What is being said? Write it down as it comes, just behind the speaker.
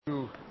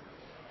To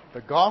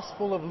the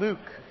Gospel of Luke.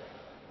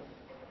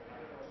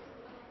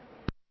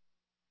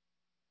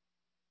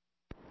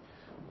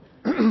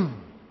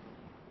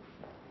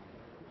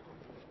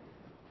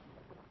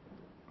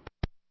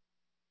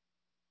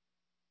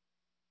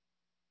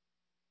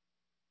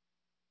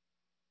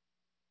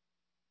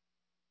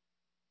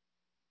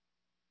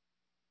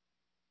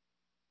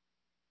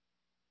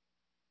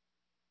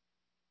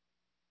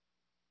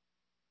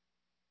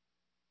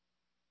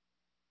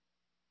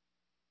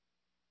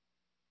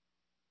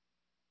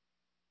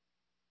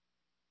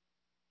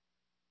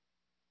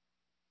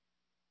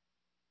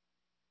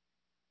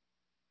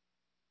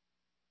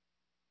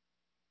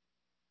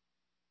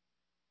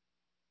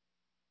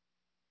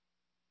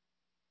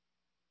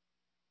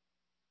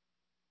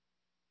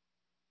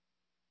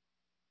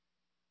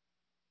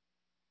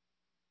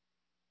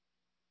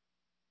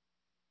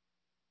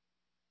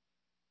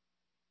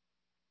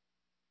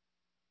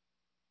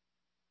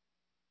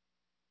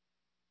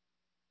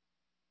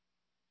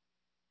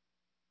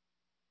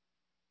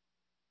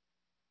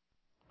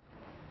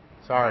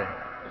 Sorry. It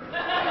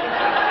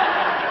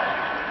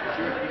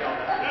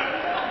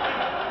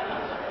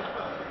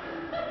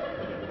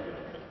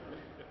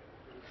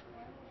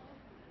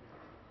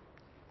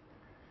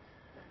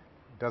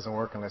doesn't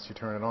work unless you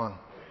turn it on.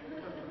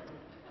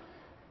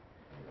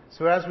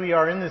 So as we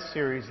are in this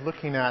series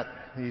looking at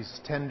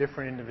these 10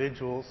 different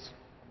individuals,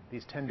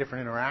 these 10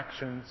 different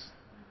interactions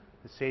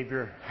the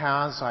Savior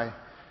has,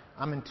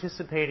 I'm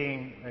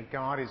anticipating that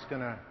God is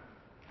going to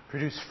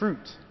produce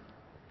fruit.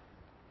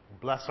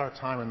 Bless our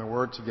time in the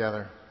Word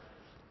together.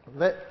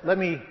 Let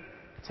me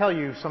tell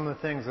you some of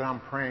the things that I'm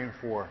praying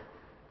for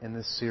in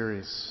this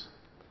series.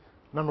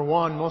 Number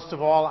one, most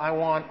of all, I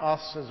want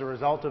us, as a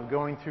result of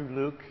going through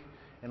Luke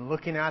and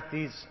looking at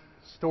these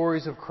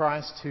stories of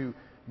Christ, to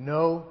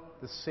know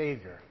the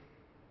Savior,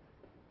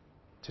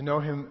 to know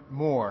Him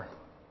more.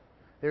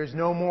 There's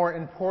no more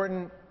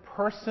important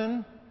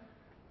person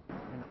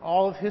in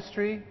all of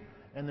history,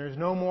 and there's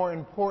no more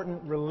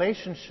important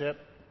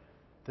relationship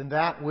than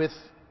that with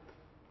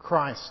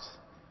Christ.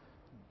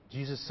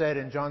 Jesus said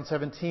in John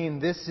 17,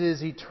 "This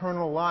is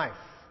eternal life,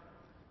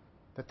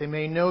 that they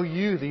may know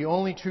you, the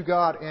only true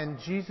God, and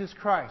Jesus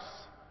Christ,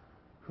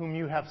 whom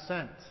you have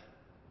sent."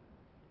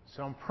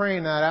 So I'm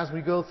praying that as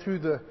we go through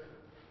the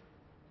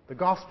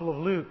Gospel of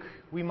Luke,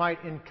 we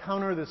might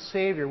encounter the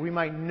Savior, we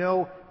might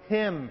know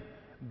Him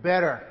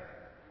better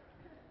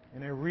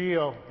in a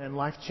real and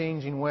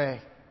life-changing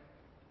way.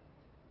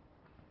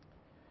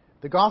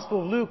 The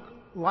Gospel of Luke,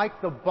 like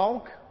the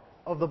bulk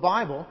of the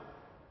Bible,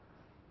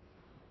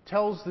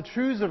 tells the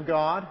truths of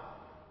God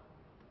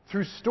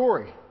through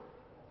story.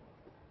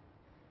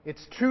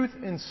 It's truth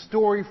in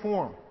story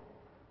form.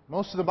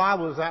 Most of the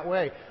Bible is that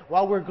way.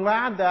 While we're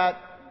glad that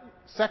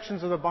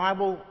sections of the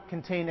Bible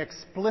contain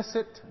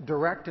explicit,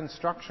 direct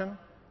instruction,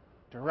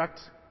 direct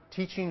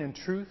teaching and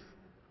truth,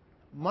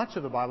 most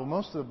of the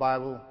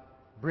Bible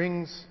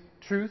brings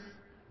truth,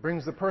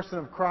 brings the person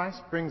of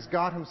Christ, brings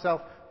God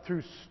Himself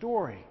through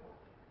story.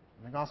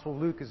 And the Gospel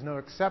of Luke is no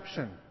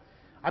exception.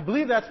 I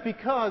believe that's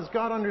because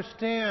God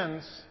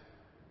understands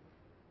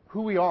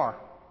who we are.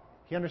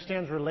 He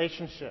understands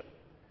relationship.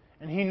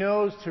 And He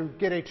knows to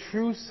get a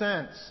true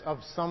sense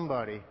of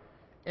somebody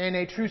and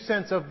a true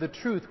sense of the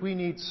truth, we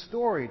need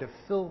story to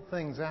fill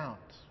things out.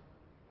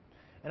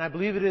 And I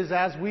believe it is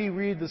as we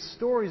read the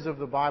stories of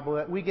the Bible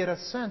that we get a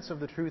sense of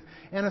the truth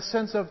and a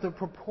sense of the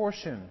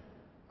proportion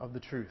of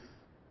the truth.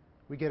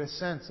 We get a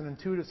sense, an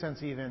intuitive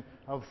sense even,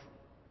 of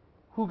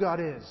who God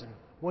is and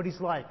what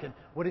He's like and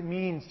what it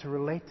means to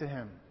relate to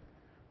Him.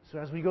 So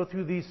as we go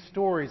through these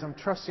stories, I'm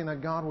trusting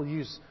that God will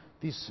use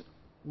these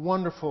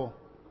wonderful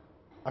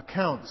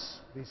accounts,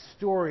 these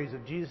stories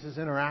of Jesus'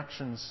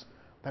 interactions,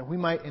 that we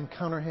might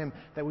encounter Him,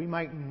 that we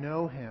might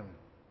know Him,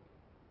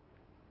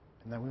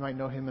 and that we might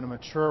know Him in a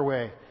mature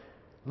way.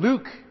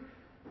 Luke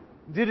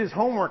did his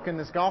homework in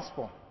this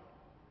Gospel.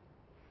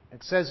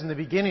 It says in the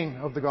beginning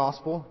of the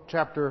Gospel,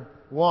 chapter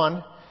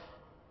 1,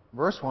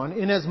 verse 1,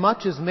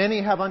 "Inasmuch as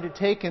many have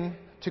undertaken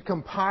to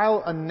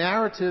compile a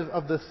narrative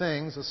of the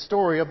things, a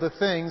story of the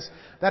things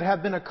that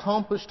have been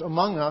accomplished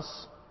among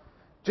us,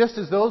 just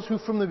as those who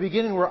from the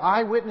beginning were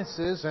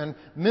eyewitnesses and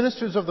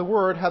ministers of the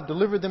word have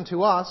delivered them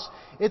to us,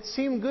 it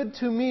seemed good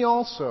to me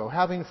also,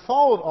 having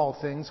followed all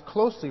things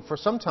closely for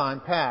some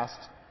time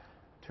past,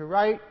 to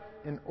write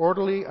an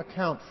orderly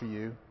account for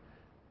you,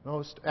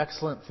 most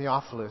excellent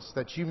Theophilus,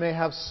 that you may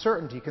have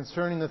certainty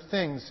concerning the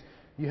things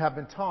you have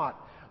been taught."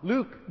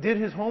 Luke did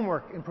his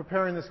homework in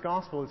preparing this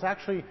Gospel. It's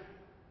actually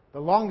the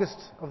longest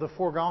of the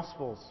four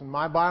Gospels. In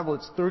my Bible,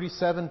 it's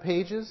 37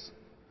 pages.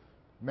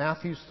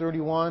 Matthew's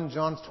 31,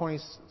 John's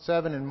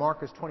 27, and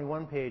Mark is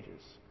 21 pages.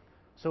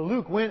 So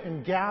Luke went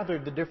and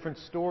gathered the different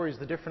stories,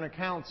 the different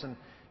accounts, and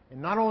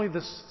not only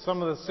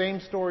some of the same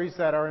stories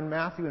that are in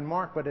Matthew and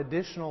Mark, but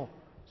additional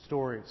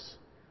stories.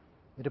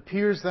 It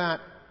appears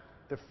that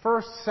the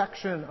first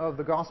section of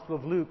the Gospel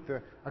of Luke,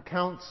 the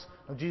accounts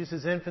of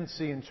Jesus'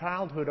 infancy and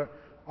childhood,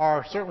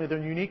 they're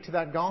unique to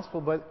that Gospel,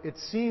 but it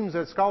seems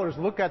that scholars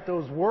look at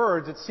those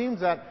words, it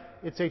seems that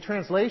it's a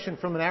translation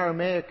from an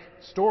Aramaic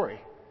story.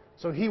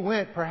 So he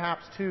went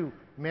perhaps to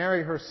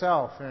Mary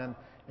herself and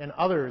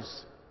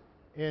others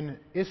in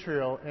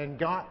Israel and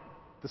got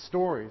the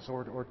stories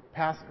or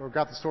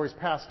got the stories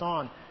passed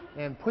on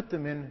and put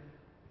them in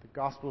the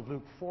Gospel of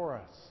Luke for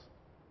us.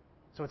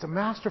 So it's a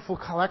masterful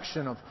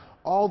collection of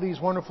all these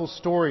wonderful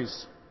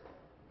stories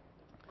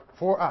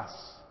for us.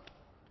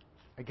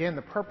 Again,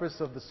 the purpose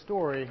of the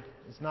story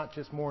is not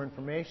just more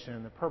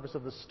information. The purpose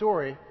of the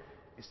story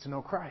is to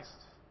know Christ,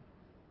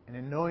 and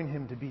in knowing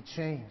Him to be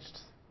changed.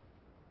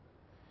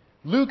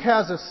 Luke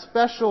has a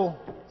special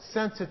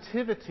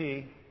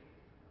sensitivity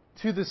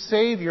to the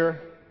Savior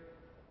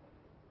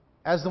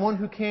as the one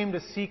who came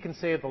to seek and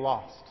save the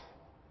lost.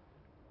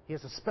 He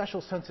has a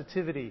special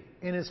sensitivity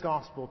in his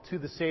gospel to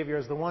the Savior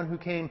as the one who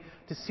came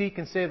to seek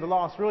and save the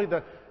lost. Really,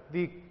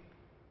 the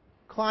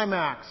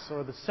climax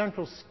or the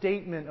central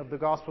statement of the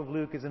Gospel of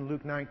Luke is in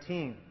Luke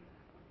 19:10.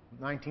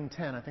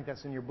 I think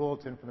that's in your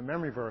bulletin for the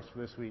memory verse for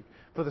this week.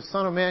 For the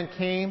Son of Man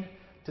came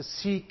to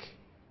seek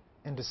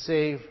and to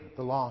save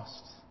the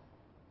lost.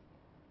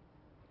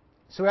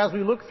 So as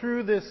we look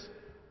through this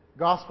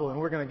Gospel, and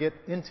we're going to get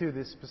into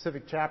this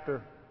specific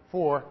chapter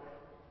 4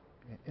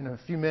 in a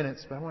few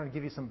minutes, but I want to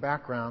give you some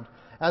background.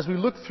 As we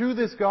look through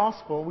this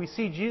Gospel, we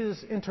see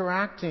Jesus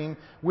interacting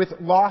with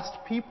lost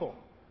people,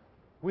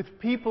 with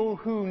people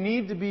who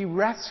need to be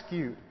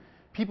rescued,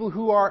 people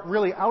who are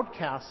really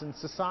outcasts in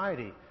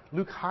society.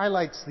 Luke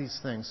highlights these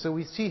things. So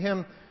we see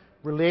Him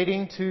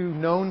relating to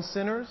known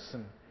sinners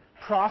and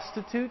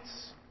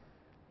prostitutes,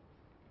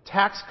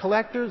 tax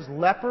collectors,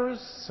 lepers,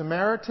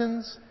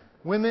 Samaritans,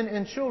 women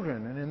and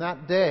children. And in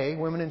that day,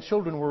 women and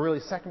children were really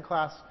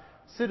second-class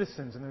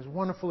citizens, and there's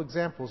wonderful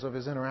examples of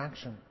His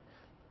interaction.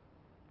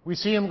 We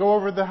see Him go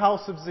over the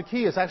house of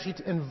Zacchaeus, actually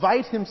to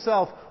invite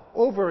Himself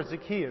over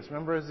Zacchaeus.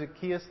 Remember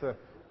Zacchaeus, the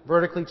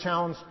vertically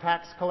challenged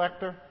tax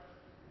collector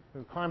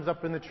who climbs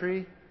up in the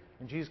tree?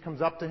 And Jesus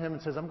comes up to him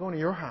and says, I'm going to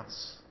your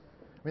house.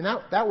 I mean,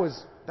 that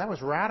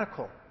was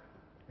radical.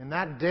 In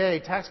that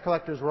day, tax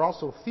collectors were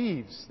also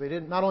thieves. They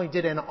not only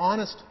did an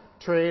honest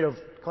trade of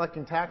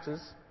collecting taxes,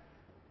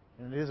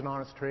 and it is an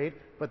honest trade,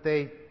 but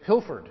they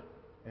pilfered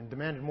and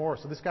demanded more.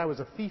 So this guy was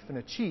a thief and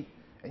a cheat,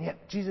 and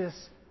yet Jesus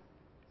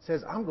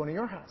says, I'm going to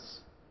your house.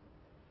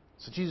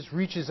 So Jesus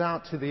reaches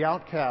out to the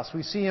outcast.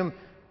 We see Him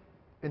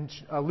in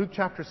Luke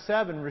chapter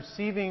 7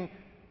 receiving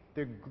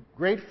the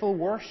grateful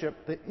worship,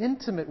 the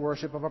intimate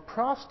worship of a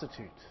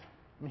prostitute.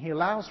 I mean, He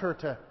allows her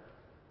to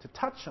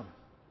touch Him,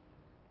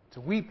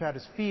 to weep at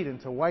His feet and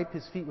to wipe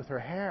His feet with her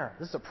hair.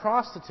 This is a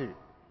prostitute,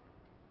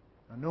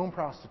 a known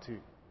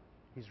prostitute.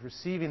 He's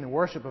receiving the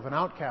worship of an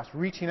outcast,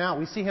 reaching out.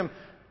 We see Him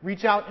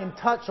reach out and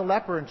touch a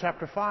leper in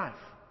chapter 5.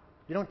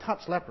 You don't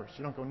touch lepers.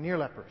 You don't go near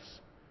lepers.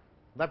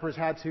 Lepers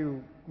had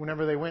to,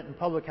 whenever they went in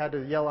public, had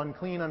to yell,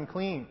 unclean,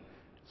 unclean.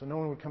 So no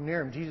one would come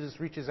near Him. Jesus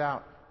reaches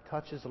out,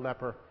 touches a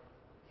leper,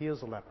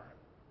 heals a leper.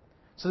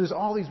 So there's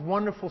all these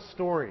wonderful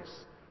stories.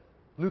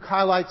 Luke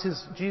highlights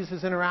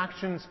Jesus'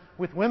 interactions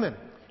with women.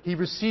 He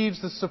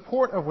receives the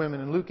support of women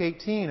in Luke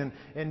 18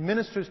 and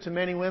ministers to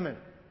many women.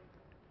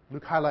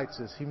 Luke highlights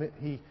this.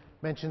 He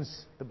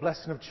mentions the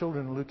blessing of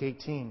children in Luke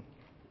 18.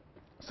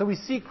 So we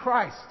see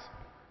Christ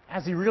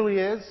as He really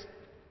is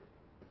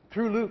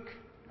through Luke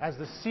as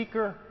the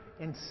seeker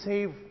and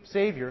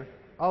Savior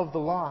of the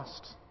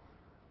lost.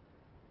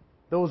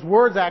 Those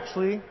words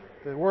actually,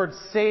 the words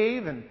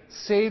save and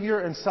Savior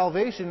and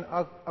salvation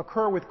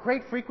occur with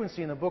great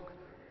frequency in the book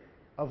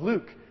of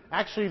Luke.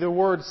 Actually, the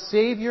words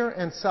Savior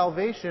and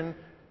salvation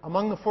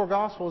among the four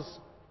Gospels,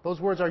 those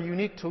words are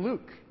unique to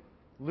Luke.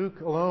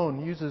 Luke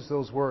alone uses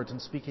those words in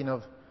speaking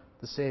of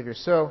the Savior.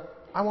 So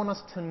I want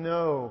us to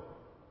know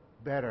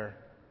better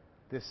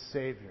this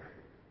Savior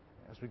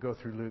as we go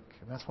through Luke.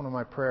 And that's one of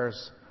my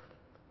prayers.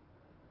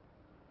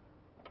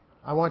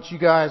 I want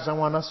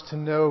us to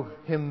know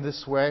Him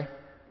this way.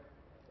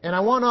 And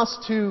I want us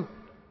to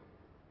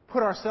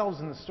put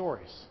ourselves in the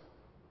stories.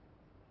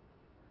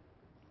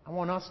 I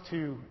want us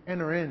to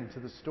enter into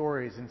the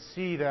stories and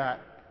see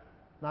that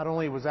not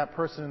only was that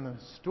person in the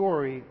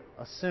story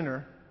a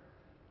sinner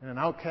and an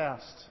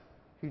outcast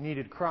who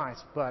needed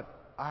Christ,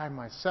 but I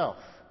myself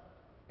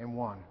am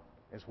one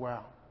as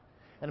well.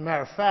 And a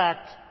matter of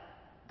fact,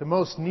 the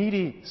most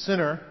needy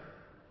sinner,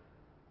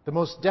 the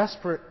most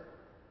desperate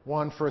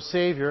one for a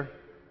Savior,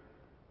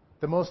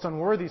 the most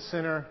unworthy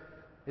sinner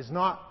is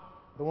not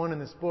the one in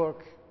this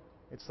book.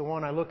 It's the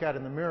one I look at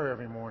in the mirror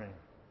every morning.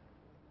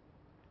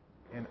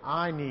 And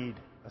I need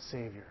a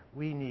Savior.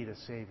 We need a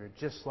Savior,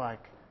 just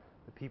like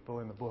the people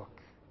in the book.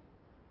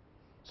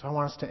 So I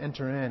want us to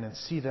enter in and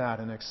see that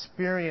and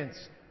experience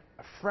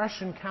a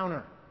fresh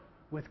encounter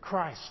with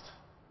Christ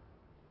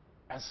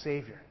as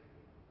Savior.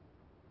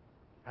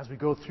 As we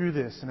go through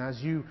this and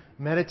as you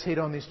meditate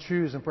on these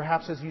truths, and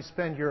perhaps as you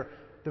spend your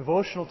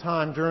devotional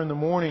time during the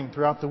morning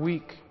throughout the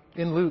week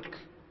in Luke,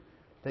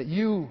 that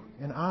you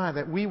and I,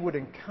 that we would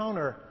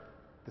encounter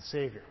the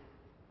Savior.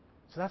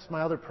 So that's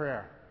my other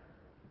prayer,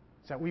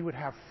 is that we would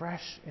have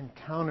fresh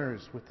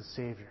encounters with the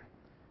Savior.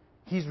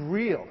 He's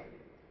real.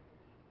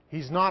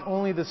 He's not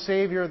only the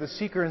Savior, the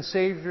seeker and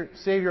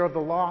Savior of the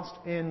lost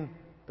in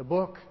the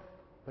book,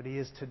 but He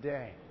is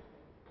today.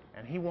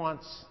 And He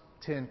wants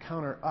to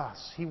encounter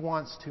us. He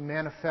wants to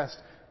manifest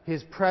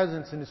His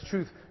presence and His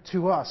truth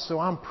to us. So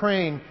I'm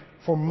praying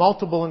for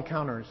multiple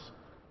encounters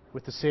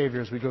with the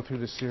Savior as we go through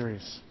this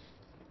series.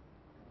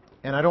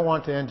 And I don't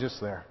want to end just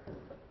there.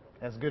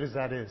 As good as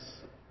that is.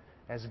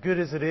 As good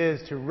as it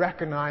is to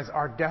recognize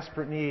our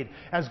desperate need.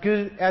 As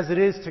good as it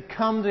is to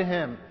come to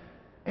Him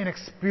and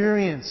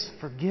experience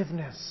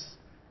forgiveness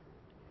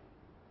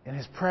in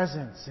His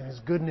presence, in His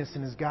goodness,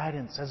 in His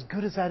guidance. As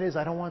good as that is,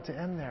 I don't want to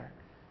end there.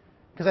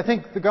 Because I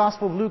think the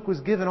Gospel of Luke was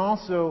given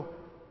also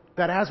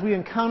that as we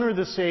encounter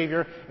the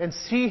Savior and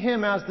see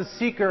Him as the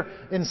seeker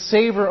and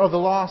saver of the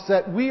lost,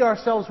 that we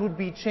ourselves would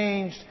be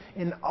changed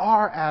in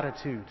our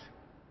attitude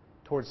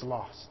towards the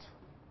lost.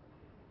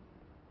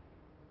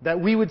 That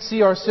we would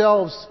see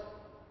ourselves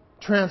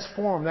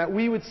transformed. That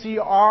we would see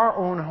our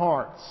own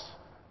hearts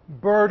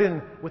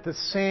burdened with the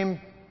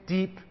same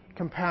deep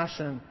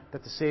compassion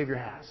that the Savior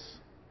has.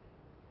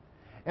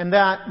 And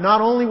that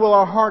not only will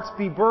our hearts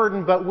be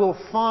burdened, but we'll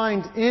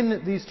find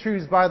in these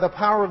truths, by the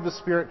power of the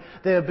Spirit,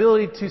 the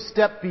ability to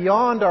step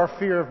beyond our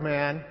fear of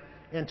man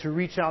and to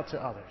reach out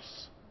to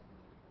others.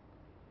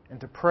 And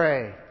to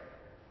pray,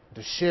 and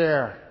to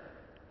share,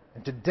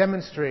 and to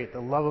demonstrate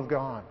the love of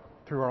God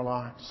through our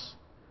lives.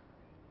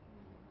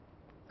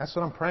 That's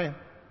what I'm praying.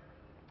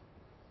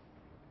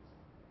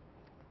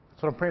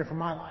 That's what I'm praying for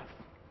my life.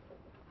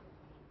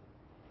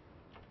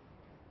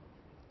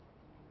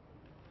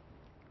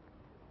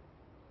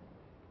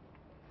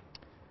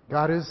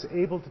 God is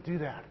able to do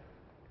that.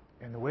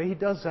 And the way He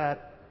does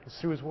that is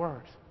through His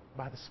Word,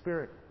 by the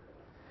Spirit.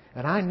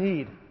 And I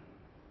need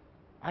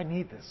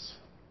this.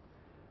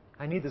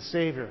 I need the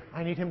Savior.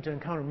 I need Him to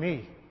encounter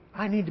me.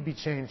 I need to be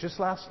changed.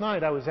 Just last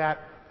night I was at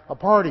a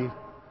party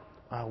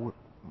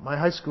my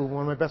high school,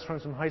 one of my best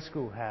friends from high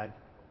school had.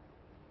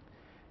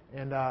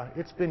 And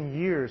it's been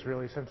years,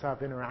 really, since I've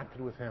interacted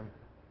with him.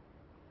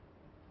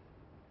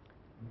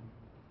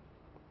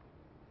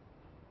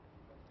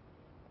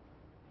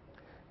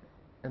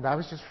 And I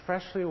was just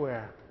freshly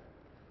aware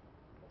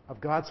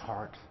of God's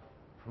heart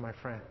for my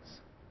friends.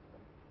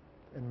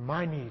 And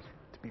my need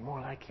to be more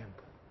like Him.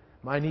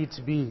 My need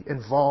to be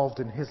involved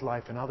in His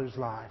life and others'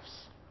 lives.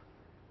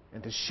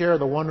 And to share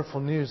the wonderful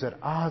news that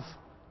I've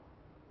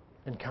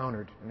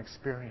encountered and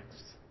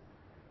experienced.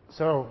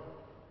 So,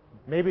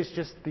 maybe it's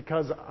just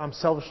because I'm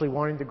selfishly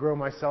wanting to grow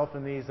myself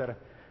in these that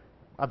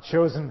I've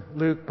chosen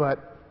Luke,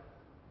 but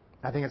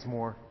I think it's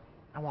more.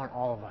 I want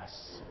all of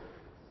us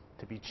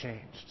to be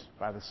changed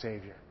by the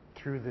Savior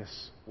through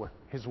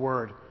His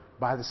Word,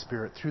 by the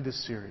Spirit, through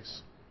this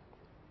series.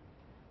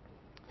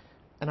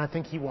 And I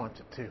think He wants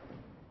it too.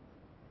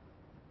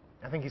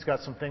 I think He's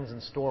got some things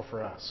in store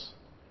for us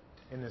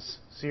in this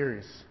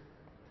series.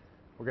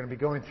 We're going to be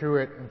going through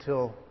it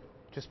until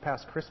just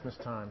past Christmas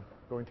time,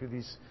 going through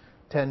these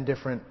 10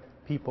 different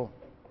people.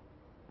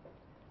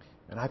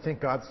 And I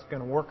think God's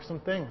going to work some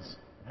things.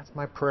 That's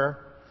my prayer.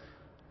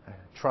 I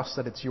trust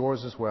that it's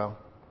yours as well.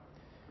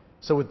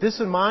 So with this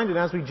in mind, and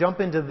as we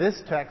jump into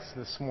this text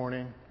this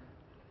morning,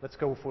 let's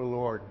go before the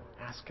Lord and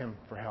ask Him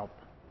for help.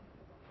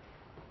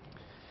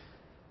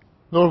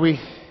 Lord,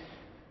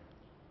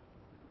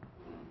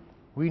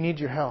 we need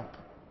your help.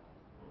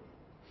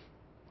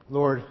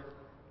 Lord,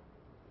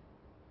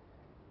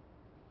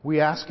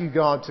 we ask you,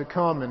 God, to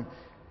come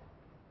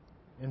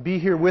and be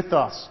here with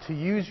us, to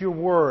use your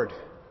word,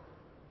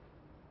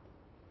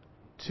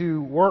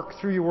 to work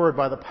through your word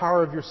by the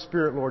power of your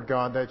Spirit, Lord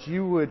God, that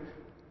you would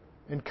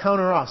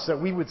encounter us,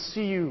 that we would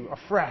see you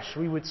afresh,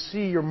 we would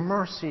see your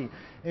mercy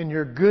and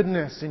your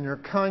goodness and your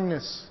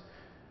kindness,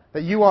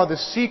 that you are the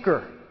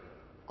seeker,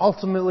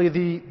 ultimately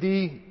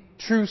the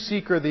true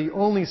seeker, the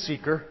only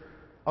seeker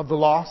of the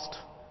lost,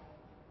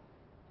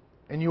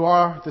 and you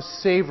are the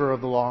Savior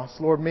of the lost.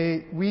 Lord,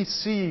 may we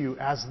see you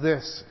as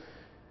this,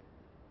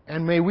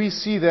 and may we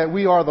see that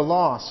we are the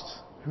lost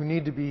who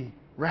need to be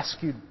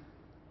rescued.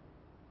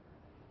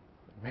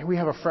 May we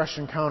have a fresh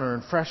encounter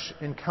and fresh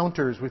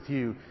encounters with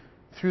you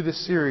through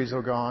this series,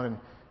 oh God, and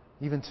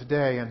even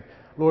today. And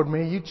Lord,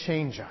 may you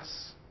change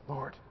us,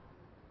 Lord.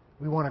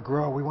 We want to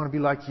grow. We want to be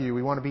like you.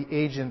 We want to be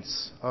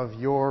agents of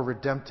your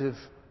redemptive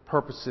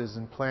purposes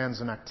and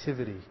plans and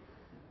activity.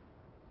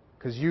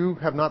 Because you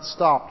have not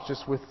stopped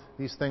just with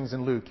these things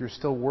in Luke. You're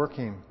still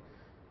working,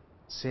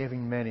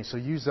 saving many. So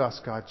use us,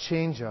 God.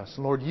 Change us.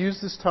 And Lord, use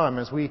this time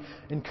as we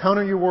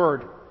encounter your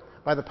word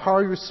by the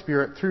power of your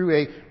Spirit through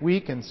a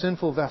weak and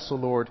sinful vessel,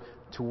 Lord,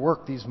 to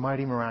work these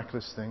mighty,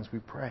 miraculous things, we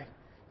pray.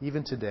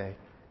 Even today.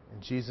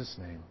 In Jesus'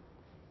 name.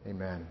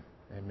 Amen.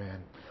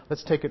 Amen.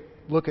 Let's take a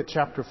look at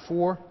chapter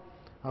 4.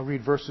 I'll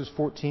read verses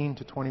 14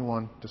 to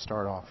 21 to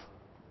start off.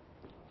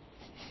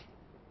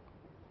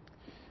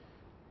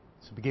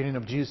 It's the beginning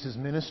of Jesus'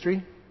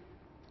 ministry.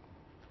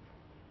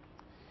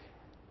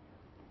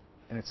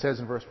 And it says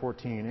in verse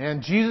 14,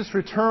 "And Jesus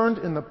returned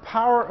in the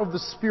power of the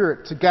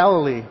Spirit to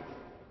Galilee,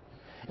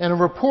 and a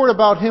report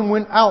about Him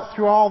went out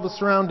through all the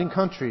surrounding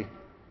country.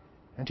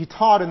 And He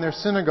taught in their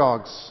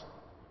synagogues,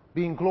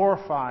 being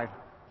glorified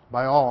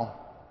by all.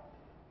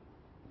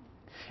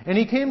 And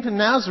he came to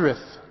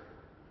Nazareth,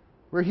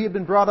 where he had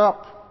been brought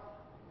up.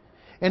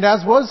 And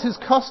as was his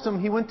custom,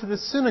 he went to the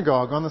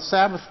synagogue on the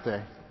Sabbath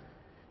day.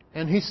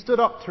 And he stood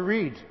up to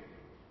read.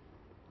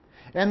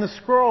 And the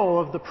scroll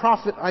of the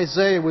prophet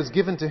Isaiah was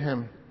given to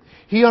him.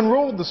 He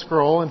unrolled the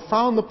scroll and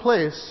found the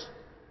place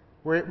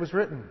where it was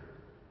written,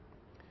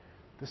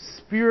 "The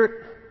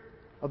Spirit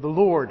of the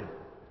Lord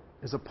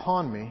is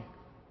upon me,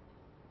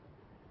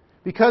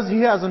 because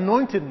he has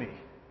anointed me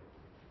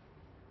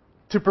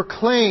to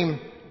proclaim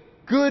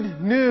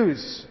good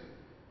news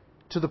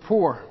to the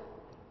poor.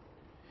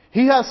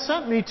 He has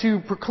sent me to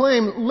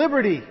proclaim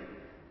liberty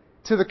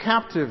to the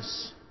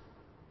captives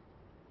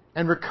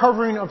and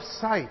recovering of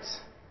sight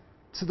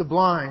to the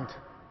blind,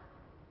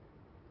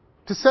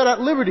 to set at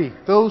liberty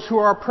those who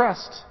are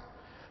oppressed,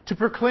 to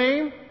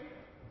proclaim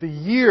the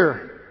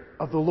year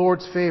of the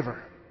Lord's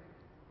favor."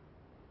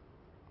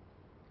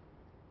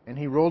 And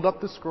he rolled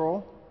up the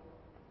scroll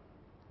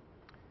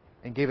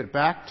and gave it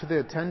back to the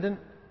attendant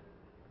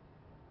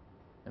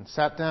and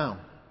sat down.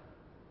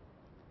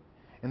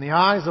 And the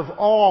eyes of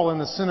all in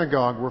the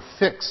synagogue were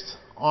fixed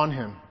on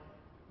him.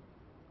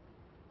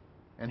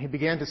 And he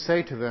began to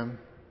say to them,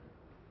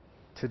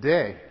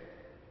 "Today,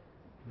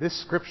 this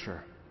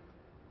scripture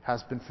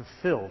has been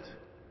fulfilled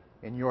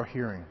in your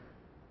hearing."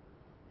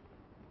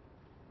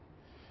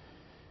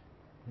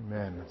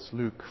 Amen. It's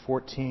Luke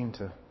 14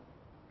 to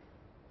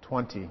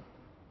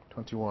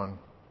 21.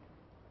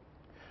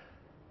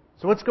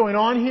 So what's going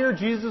on here?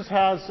 Jesus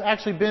has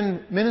actually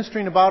been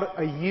ministering about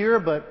a year,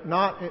 but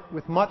not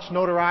with much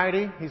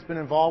notoriety. He's been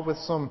involved with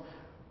some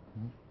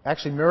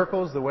actually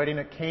miracles, the wedding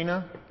at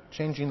Cana,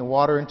 changing the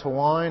water into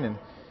wine, and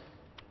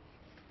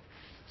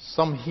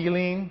some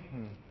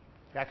healing.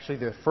 Actually,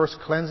 the first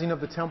cleansing of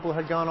the temple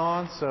had gone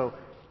on, so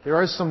there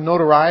is some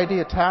notoriety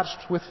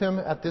attached with him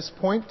at this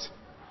point.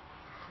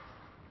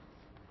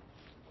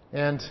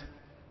 And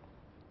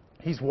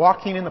he's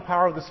walking in the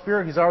power of the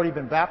Spirit. He's already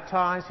been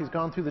baptized. He's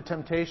gone through the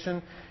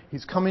temptation.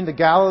 He's coming to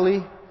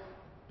Galilee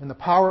in the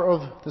power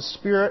of the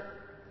Spirit.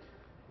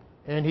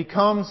 And he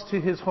comes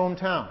to his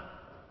hometown.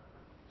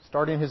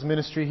 Starting his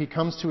ministry, he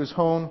comes to his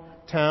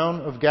hometown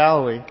of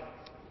Galilee.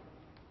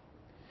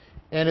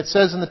 And it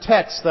says in the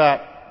text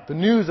that the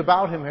news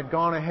about him had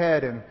gone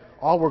ahead and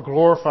all were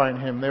glorifying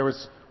him. There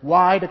was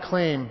wide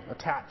acclaim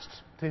attached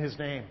to his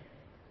name.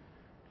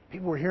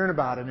 People were hearing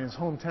about it in his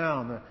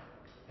hometown.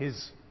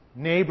 His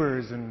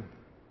neighbors and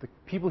the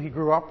people he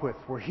grew up with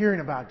were hearing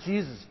about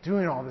Jesus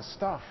doing all this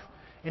stuff.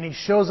 And he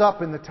shows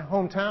up in the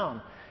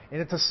hometown. And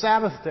it's a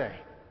Sabbath day.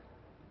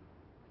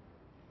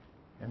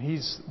 And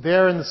he's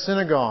there in the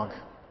synagogue.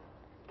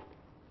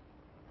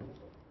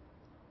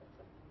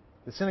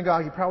 The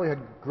synagogue he probably had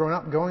grown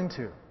up going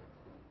to,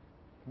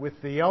 with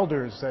the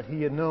elders that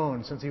he had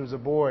known since he was a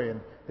boy,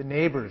 and the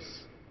neighbors,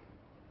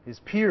 his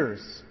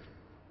peers,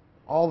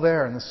 all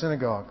there in the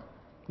synagogue.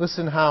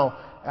 Listen how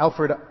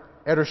Alfred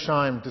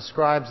Edersheim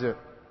describes it.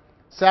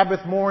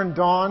 "Sabbath morn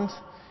dawned,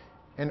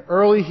 and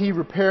early he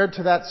repaired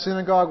to that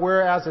synagogue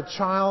where as a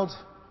child,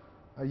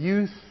 a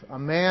youth, a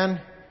man,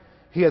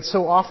 he had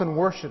so often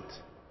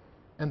worshipped,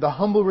 and the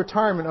humble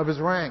retirement of his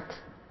rank,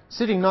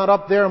 sitting not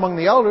up there among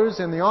the elders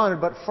and the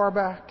honored, but far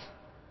back.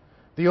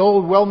 The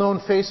old well-known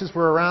faces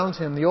were around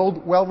him. The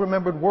old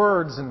well-remembered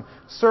words and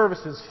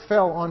services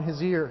fell on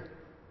his ear.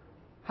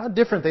 How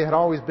different they had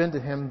always been to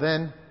him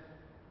than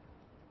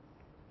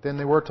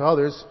they were to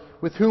others,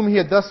 with whom he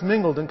had thus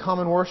mingled in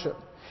common worship.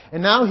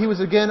 And now he was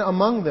again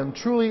among them,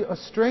 truly a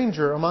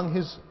stranger among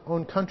his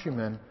own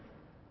countrymen.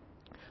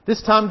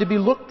 This time to be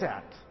looked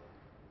at,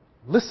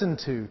 listened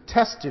to,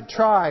 tested,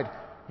 tried,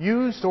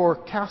 used, or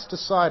cast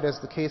aside as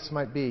the case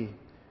might be.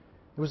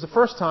 It was the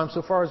first time,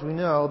 so far as we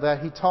know, that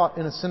he taught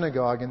in a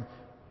synagogue, and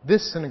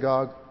this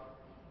synagogue,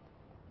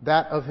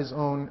 that of his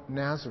own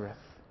Nazareth.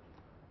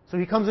 So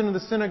he comes into the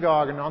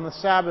synagogue, and on the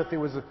Sabbath it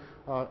was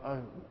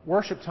a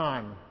worship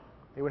time.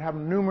 They would have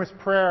numerous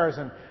prayers,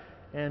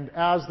 and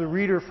as the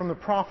reader from the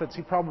prophets,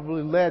 he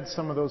probably led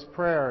some of those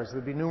prayers.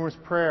 There'd be numerous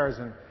prayers,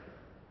 and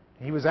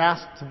he was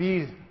asked to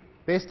be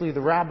basically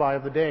the rabbi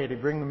of the day, to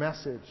bring the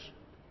message.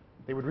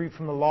 They would read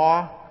from the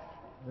law,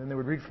 and then they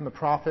would read from the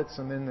prophets,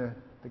 and then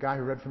the guy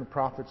who read from the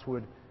prophets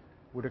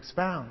would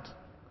expound.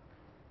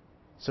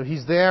 So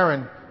he's there,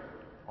 and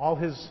all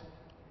his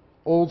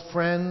old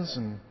friends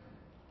and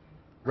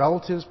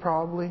relatives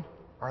probably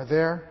are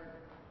there.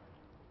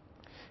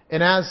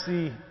 And as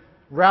the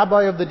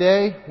rabbi of the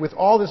day, with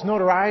all this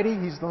notoriety,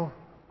 he's the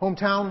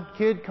hometown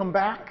kid come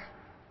back.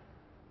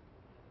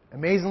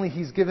 Amazingly,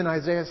 he's given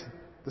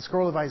the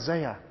scroll of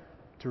Isaiah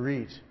to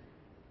read.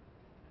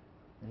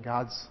 In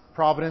God's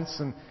providence,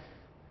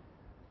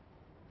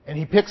 and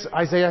he picks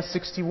Isaiah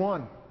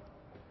 61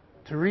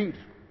 to read.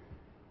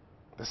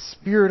 "The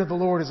Spirit of the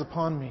Lord is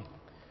upon me,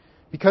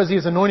 because he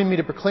has anointed me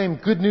to proclaim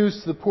good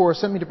news to the poor,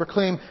 sent me to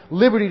proclaim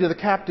liberty to the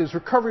captives,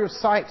 recovery of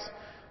sight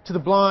to the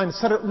blind,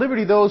 set at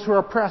liberty those who are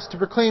oppressed, to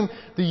proclaim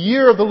the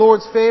year of the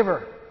Lord's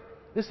favor."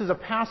 This is a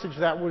passage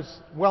that was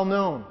well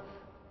known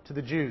to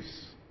the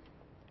Jews.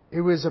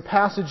 It was a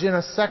passage in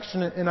a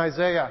section in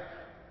Isaiah.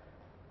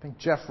 I think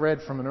Jeff read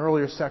from an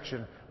earlier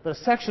section. But a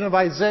section of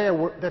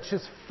Isaiah that's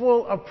just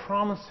full of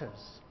promises.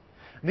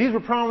 And these were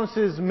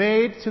promises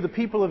made to the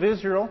people of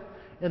Israel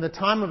in the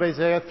time of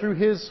Isaiah through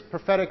his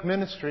prophetic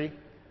ministry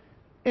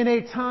in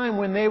a time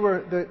when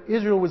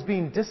Israel was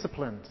being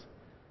disciplined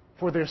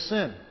for their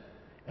sin.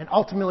 And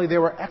ultimately they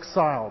were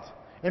exiled.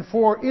 And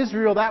for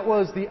Israel, that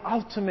was the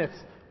ultimate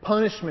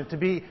punishment, to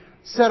be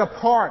set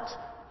apart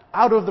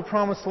out of the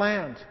promised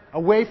land,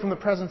 away from the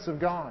presence of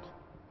God.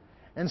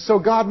 And so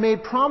God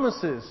made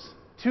promises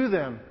to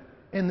them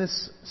in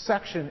this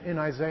section in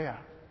Isaiah.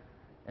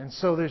 And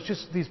so there's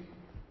just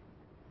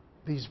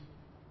these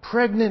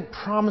pregnant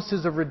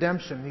promises of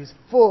redemption, these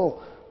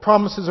full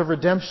promises of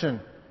redemption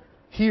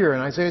here in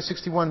Isaiah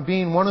 61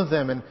 being one of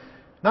them. And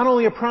not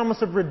only a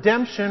promise of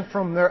redemption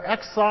from their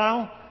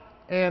exile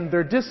and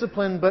their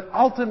discipline, but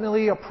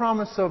ultimately a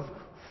promise of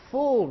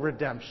full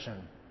redemption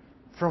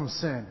from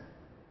sin.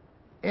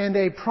 And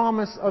a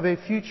promise of a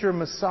future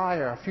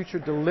Messiah, a future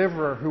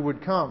deliverer who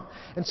would come.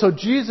 And so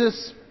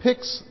Jesus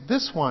picks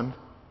this one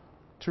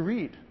to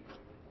read.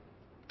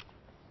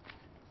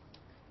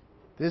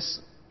 This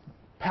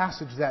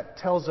passage that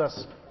tells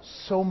us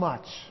so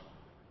much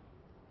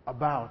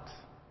about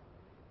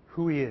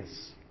who He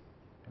is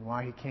and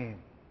why He came.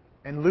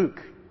 And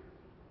Luke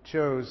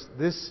chose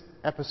this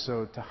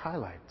episode to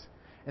highlight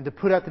and to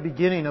put at the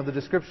beginning of the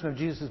description of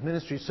Jesus'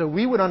 ministry so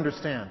we would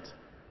understand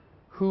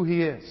who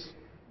He is,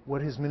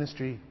 what His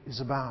ministry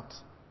is about.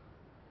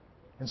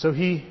 And so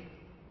He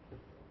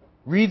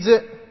reads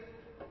it,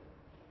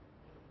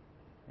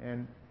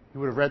 and He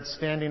would have read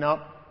standing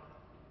up,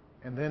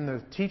 and then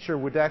the teacher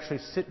would actually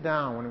sit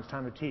down when it was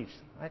time to teach.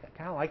 I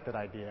kind of like that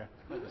idea,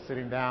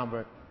 sitting down,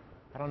 but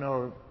I don't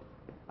know.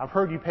 I've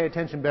heard you pay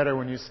attention better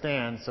when you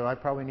stand, so I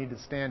probably need to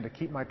stand to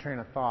keep my train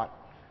of thought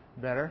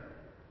better.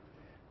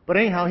 But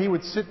anyhow, he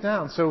would sit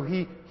down, so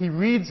he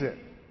reads it.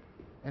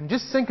 And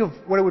just think of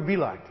what it would be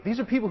like. These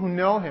are people who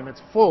know Him.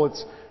 It's full.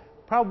 It's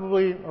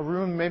probably a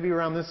room maybe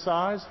around this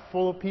size,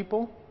 full of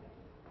people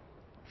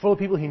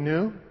He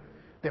knew.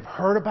 They've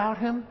heard about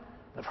Him.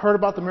 They've heard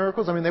about the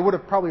miracles. I mean, they would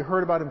have probably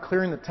heard about Him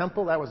clearing the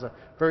temple. That was a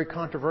very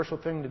controversial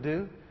thing to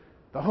do.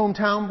 The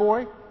hometown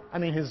boy, I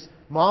mean, his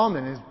mom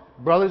and his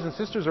brothers and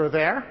sisters are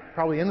there,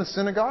 probably in the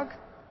synagogue.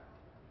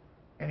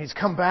 And he's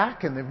come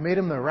back, and they've made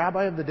him the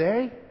rabbi of the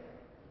day.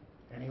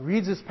 And he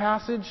reads this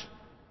passage,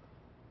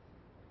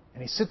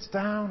 and he sits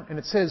down, and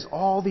it says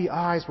all the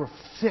eyes were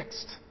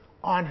fixed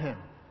on him.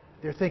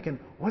 They're thinking,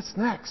 what's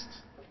next?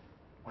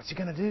 What's he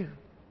going to do?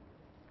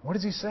 What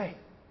does he say?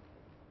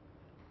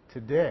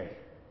 Today,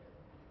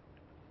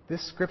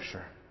 this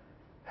scripture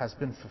has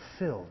been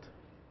fulfilled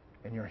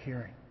in your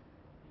hearing.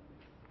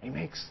 He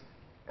makes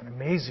an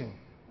amazing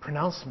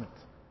pronouncement.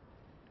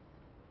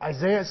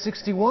 Isaiah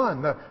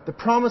 61, the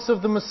promise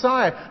of the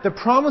Messiah, the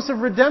promise of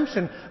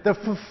redemption, the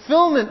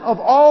fulfillment of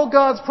all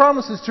God's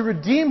promises to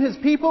redeem His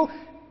people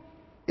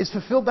is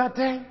fulfilled that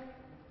day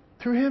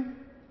through Him.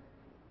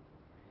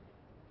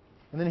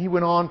 And then he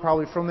went on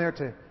probably from there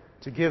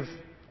to give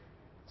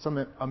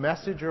a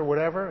message or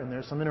whatever, and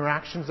there's some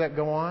interactions that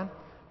go on.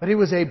 But it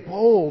was a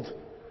bold,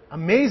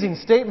 amazing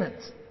statement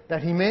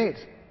that he made.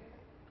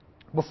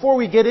 Before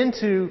we get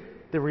into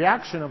the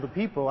reaction of the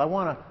people, I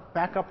want to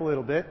back up a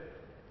little bit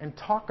and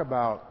talk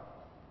about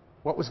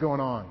what was going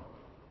on,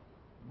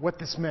 what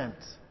this meant,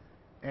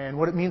 and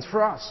what it means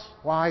for us,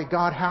 why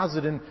God has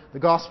it in the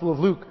Gospel of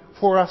Luke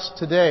for us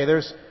today.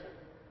 There's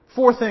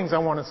 4 things I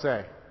want to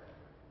say.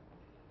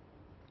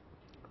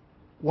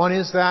 One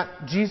is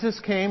that Jesus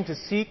came to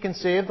seek and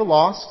save the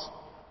lost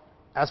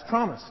as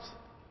promised.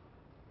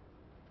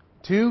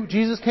 2,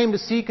 Jesus came to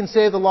seek and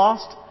save the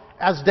lost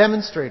as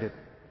demonstrated.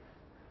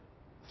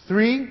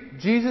 3,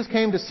 Jesus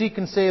came to seek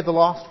and save the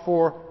lost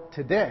for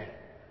today.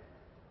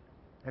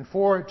 And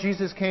 4,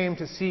 Jesus came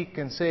to seek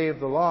and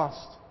save the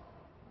lost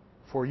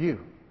for you.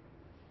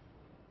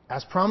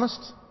 As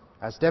promised,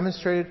 as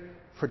demonstrated,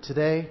 for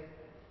today,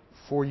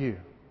 for you.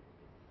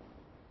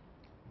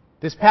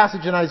 This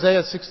passage in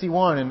Isaiah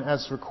 61, and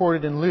as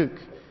recorded in Luke,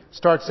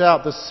 starts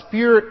out, the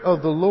Spirit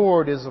of the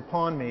Lord is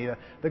upon me.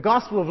 The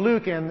Gospel of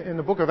Luke and in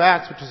the book of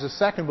Acts, which is the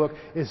second book,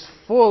 is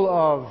full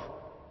of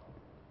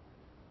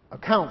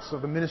accounts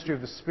of the ministry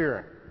of the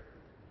Spirit.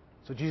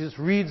 So Jesus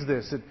reads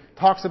this. It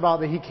talks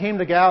about that He came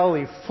to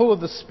Galilee full of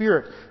the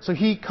Spirit. So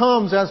He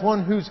comes as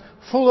one who's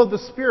full of the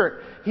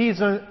Spirit. He's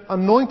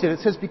anointed. It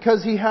says,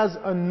 because He has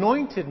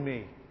anointed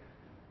me.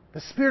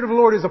 The Spirit of the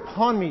Lord is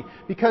upon me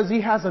because He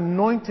has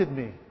anointed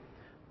me.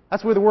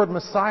 That's where the word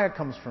Messiah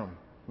comes from.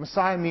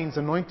 Messiah means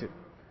anointed.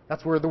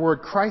 That's where the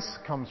word Christ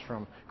comes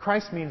from.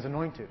 Christ means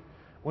anointed.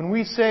 When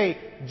we say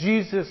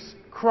Jesus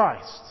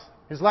Christ,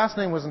 His last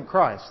name wasn't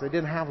Christ. They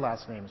didn't have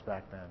last names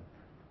back then.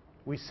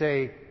 We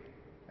say,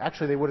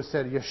 actually they would have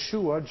said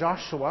Yeshua,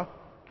 Joshua,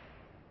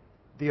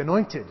 the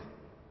anointed.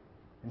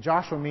 And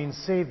Joshua means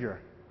Savior.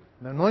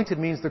 And the anointed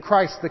means the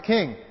Christ, the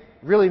King. It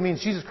really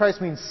means Jesus Christ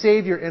means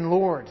Savior and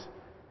Lord.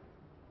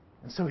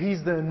 And so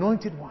He's the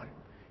anointed one.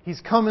 He's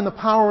come in the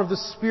power of the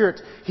Spirit.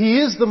 He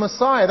is the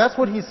Messiah. That's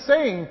what He's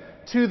saying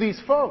to these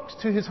folks,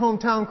 to his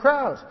hometown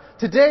crowd.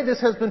 Today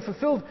this has been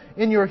fulfilled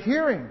in your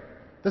hearing.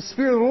 The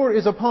Spirit of the Lord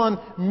is upon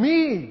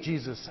me,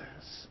 Jesus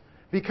says,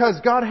 because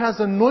God has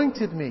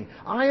anointed me.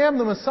 I am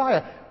the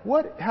Messiah.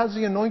 What has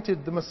he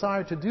anointed the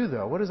Messiah to do,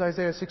 though? What does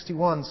Isaiah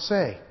 61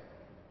 say?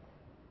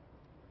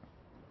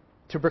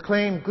 To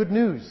proclaim good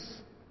news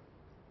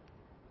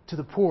to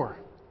the poor.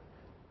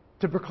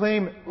 To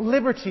proclaim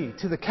liberty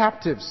to the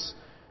captives.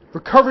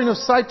 Recovering of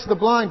sight to the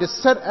blind. To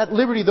set at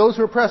liberty those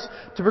who are oppressed.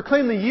 To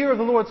proclaim the year of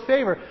the Lord's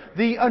favor.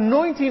 The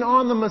anointing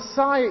on the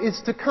Messiah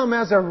is to come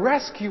as a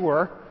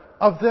rescuer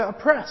of the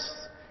oppressed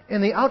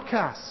and the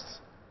outcasts.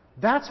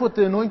 That's what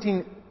the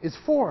anointing is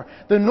for.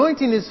 The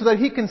anointing is so that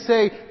he can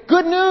say,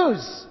 good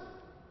news!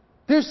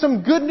 There's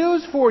some good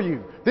news for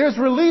you. There's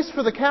release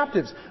for the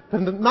captives.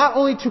 But not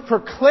only to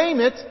proclaim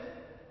it,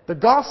 the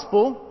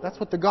gospel, that's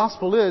what the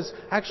gospel is.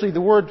 Actually,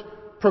 the word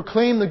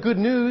proclaim the good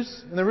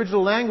news in the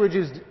original language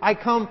is,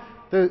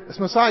 the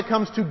Messiah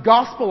comes to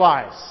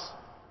gospelize.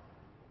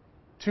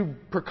 To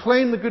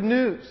proclaim the good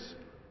news.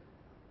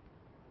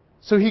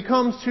 So he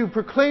comes to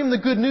proclaim the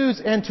good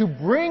news and to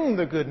bring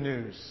the good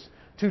news.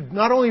 To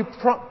not only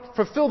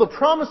fulfill the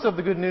promise of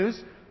the good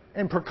news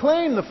and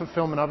proclaim the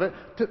fulfillment of it,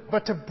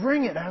 but to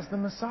bring it as the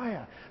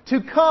Messiah.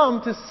 To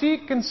come to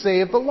seek and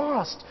save the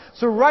lost.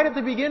 So right at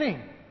the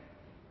beginning,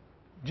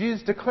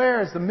 Jesus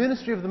declares the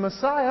ministry of the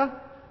Messiah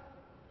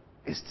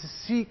is to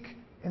seek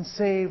and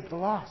save the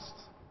lost.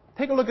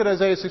 Take a look at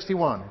Isaiah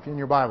 61 if you're in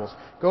your Bibles.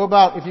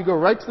 If you go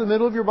right to the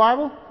middle of your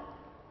Bible,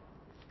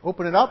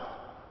 open it up.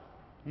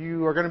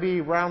 You are going to be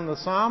around the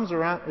Psalms.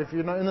 If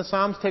you're not in the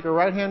Psalms, take a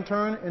right-hand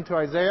turn into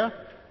Isaiah.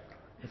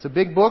 It's a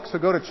big book, so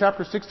go to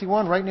chapter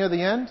 61 right near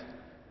the end.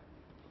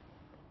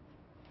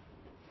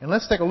 And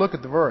let's take a look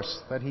at the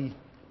verse that he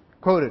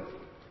quoted.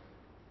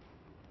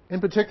 In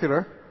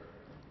particular,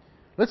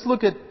 let's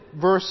look at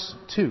verse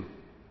 2.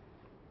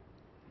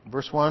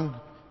 Verse 1, the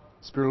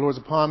Spirit of the Lord is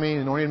upon me,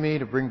 anointed me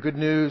to bring good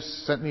news,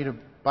 sent me to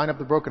bind up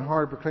the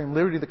brokenhearted, proclaim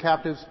liberty to the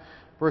captives.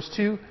 Verse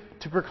 2,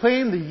 to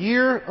proclaim the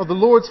year of the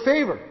Lord's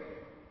favor.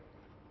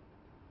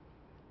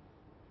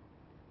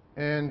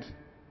 And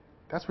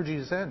that's where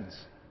Jesus ends.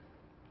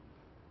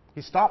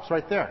 He stops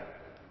right there.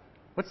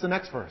 What's the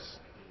next verse?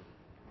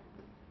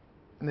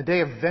 In the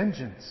day of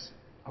vengeance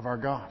of our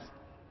God.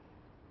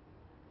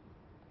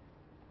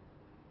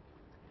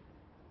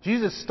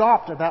 Jesus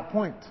stopped at that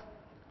point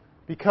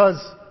because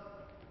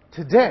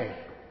today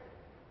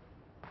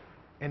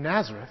in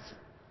Nazareth,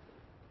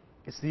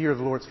 it's the year of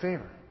the Lord's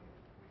favor.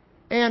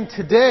 And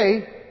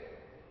today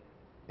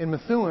in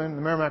Methuen,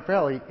 the Merrimack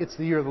Valley, it's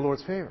the year of the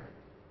Lord's favor.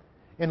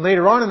 And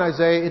later on in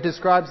Isaiah, it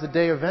describes the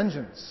day of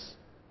vengeance.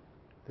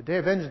 The day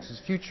of vengeance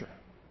is future.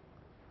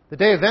 The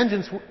day of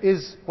vengeance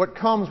is what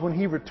comes when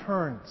he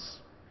returns.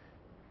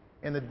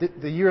 And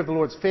the year of the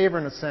Lord's favor,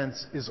 in a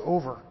sense, is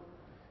over.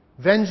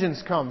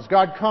 Vengeance comes.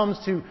 God comes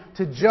to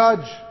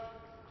judge,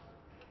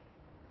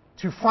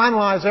 to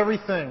finalize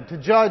everything,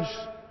 to judge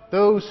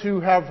those who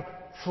have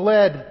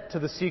fled to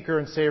the seeker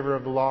and savior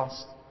of the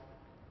lost,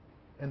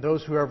 and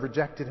those who have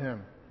rejected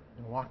him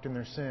and walked in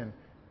their sin.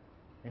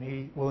 And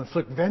he will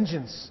inflict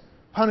vengeance,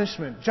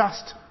 punishment,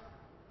 just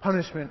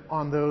punishment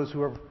on those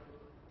who have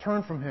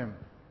turned from him.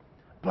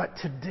 But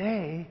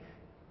today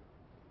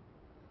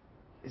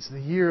is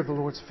the year of the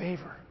Lord's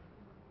favor.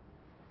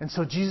 And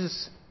so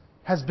Jesus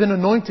has been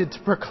anointed to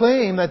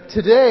proclaim that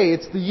today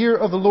it's the year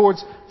of the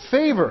Lord's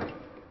favor.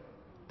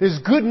 There's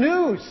good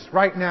news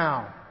right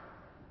now.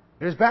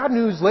 There's bad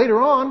news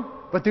later on,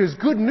 but there's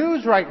good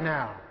news right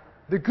now.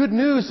 The good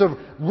news of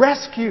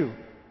rescue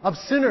of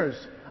sinners,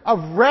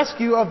 of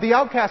rescue of the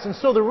outcast. And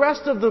so the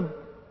rest of the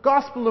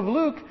Gospel of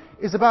Luke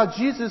is about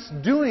Jesus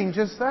doing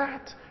just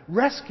that,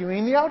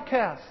 rescuing the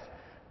outcast.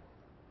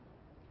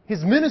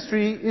 His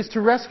ministry is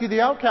to rescue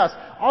the outcast,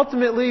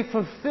 ultimately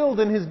fulfilled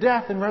in his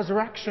death and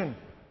resurrection.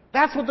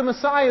 That's what the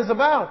Messiah is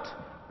about,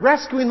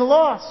 rescuing the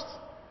lost.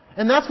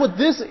 And that's what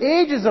this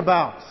age is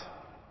about.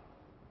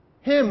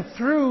 Him,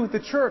 through the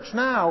church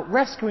now,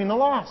 rescuing the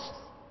lost.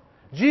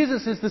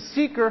 Jesus is the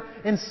seeker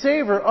and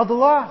savior of the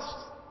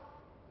lost.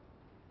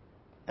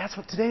 That's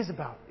what today's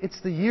about. It's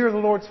the year of the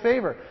Lord's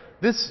favor.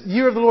 This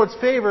year of the Lord's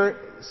favor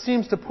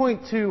seems to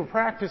point to a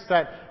practice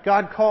that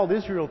God called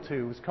Israel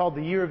to. It's called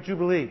the year of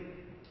Jubilee.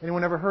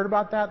 Anyone ever heard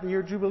about that, the year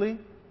of Jubilee?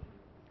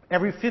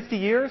 Every 50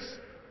 years,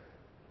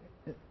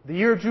 the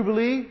year of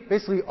Jubilee,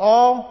 basically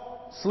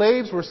all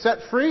slaves were set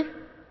free.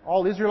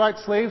 All Israelite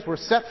slaves were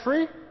set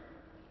free.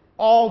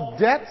 All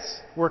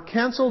debts were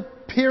canceled,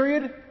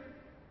 period.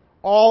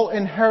 All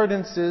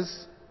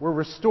inheritances were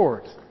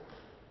restored.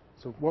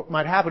 So what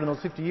might happen in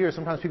those 50 years,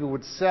 sometimes people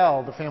would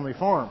sell the family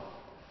farm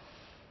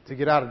to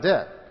get out of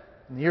debt.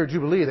 In the year of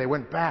Jubilee, they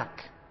went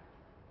back.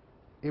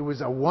 It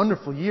was a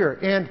wonderful year.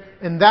 And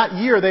in that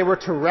year, they were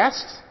to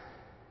rest.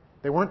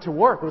 They weren't to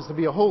work. It was to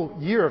be a whole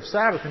year of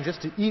Sabbath and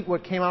just to eat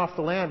what came off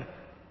the land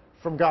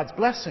from God's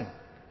blessing.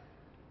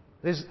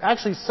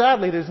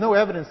 Sadly, there's no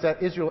evidence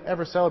that Israel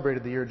ever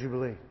celebrated the year of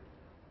Jubilee.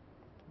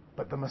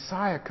 But the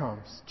Messiah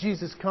comes.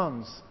 Jesus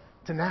comes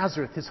to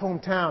Nazareth, his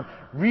hometown,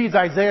 reads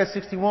Isaiah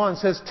 61,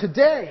 says,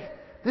 today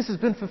This has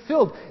been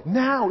fulfilled.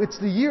 Now it's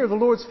the year of the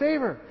Lord's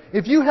favor.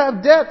 If you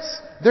have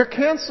debts, they're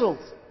canceled.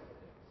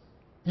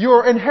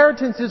 Your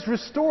inheritance is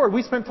restored.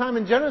 We spent time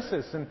in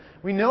Genesis, and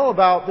we know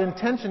about the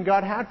intention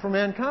God had for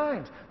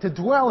mankind, to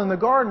dwell in the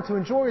garden, to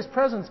enjoy His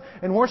presence,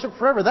 and worship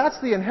forever. That's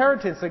the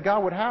inheritance that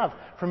God would have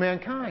for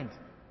mankind.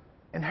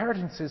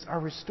 Inheritances are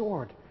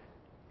restored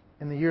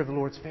in the year of the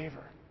Lord's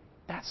favor.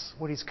 That's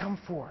what He's come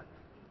for.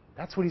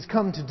 That's what He's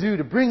come to do,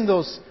 to bring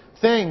those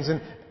things.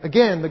 And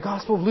again, the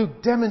Gospel of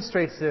Luke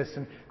demonstrates this,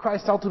 and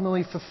Christ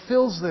ultimately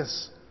fulfills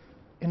this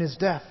in His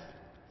death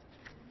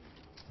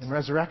and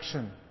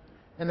resurrection.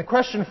 And the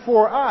question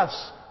for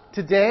us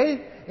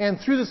today and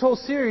through this whole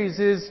series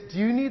is, do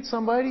you need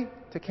somebody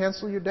to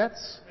cancel your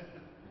debts?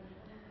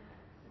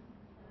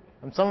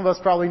 And some of us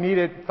probably need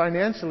it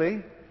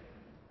financially.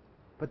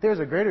 But there's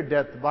a greater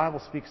debt the Bible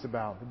speaks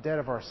about, the debt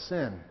of our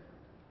sin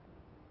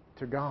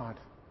to God.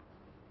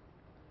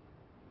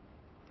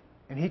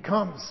 And He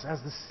comes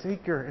as the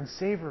seeker and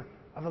savior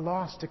of the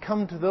lost, to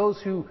come to those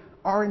who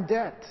are in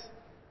debt.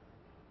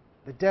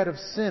 The debt of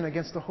sin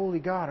against the holy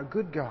God, a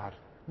good God.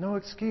 No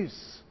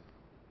excuse.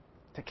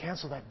 To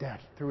cancel that debt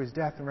through His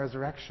death and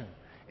resurrection,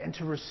 and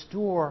to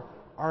restore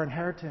our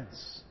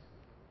inheritance.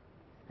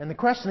 And the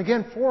question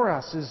again for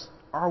us is,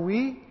 are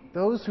we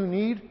those who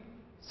need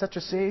such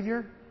a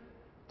Savior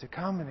to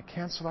come and to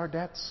cancel our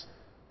debts,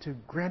 to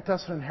grant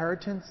us an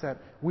inheritance that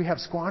we have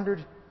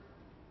squandered?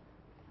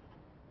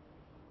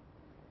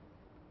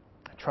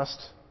 I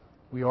trust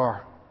we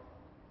are.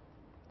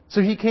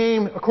 So He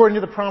came according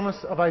to the promise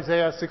of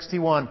Isaiah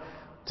 61.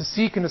 To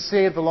seek and to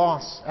save the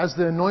lost, as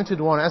the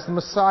Anointed One, as the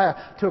Messiah,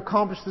 to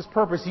accomplish this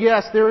purpose.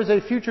 Yes, there is a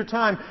future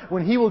time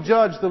when He will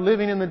judge the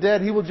living and the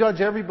dead. He will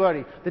judge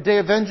everybody. The day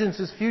of vengeance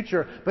is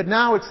future. But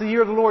now it's the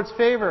year of the Lord's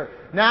favor.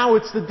 Now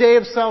it's the day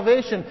of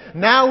salvation.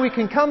 Now we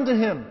can come to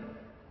Him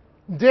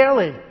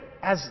daily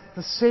as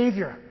the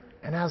Savior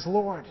and as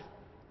Lord.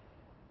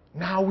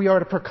 Now we are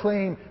to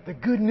proclaim the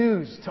good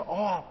news to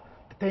all,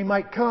 that they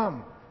might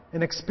come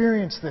and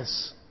experience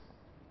this.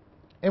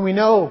 And we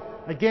know,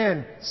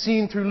 again,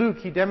 seen through Luke,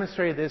 he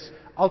demonstrated this.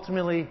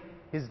 Ultimately,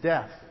 His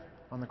death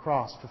on the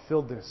cross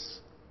fulfilled this.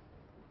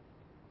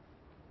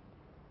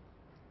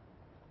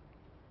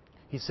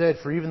 He said,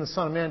 "For even the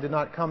Son of Man did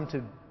not come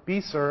to be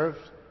served,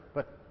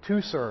 but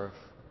to serve,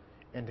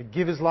 and to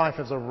give His life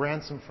as a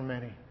ransom for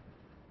many."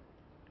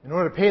 In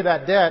order to pay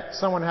that debt,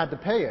 someone had to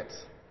pay it.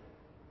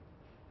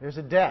 There's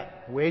a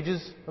debt.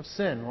 Wages of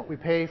sin. What we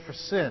pay for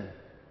sin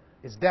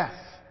is death.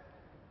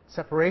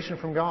 Separation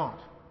from God.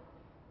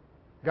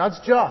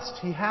 God's just.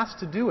 He has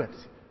to do it.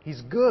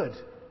 He's good.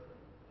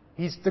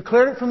 He's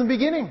declared it from the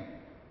beginning.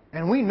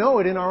 And we know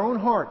it in our own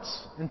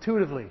hearts,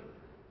 intuitively.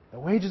 The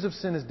wages of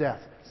sin is death.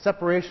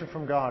 Separation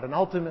from God. And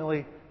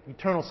ultimately,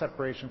 eternal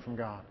separation from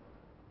God.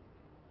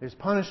 There's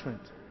punishment.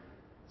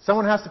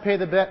 Someone has to pay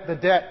the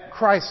debt.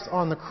 Christ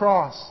on the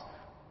cross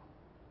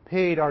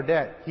paid our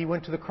debt. He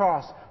went to the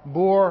cross,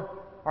 bore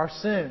our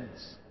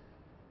sins,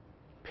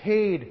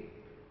 paid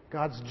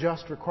God's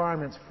just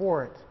requirements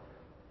for it.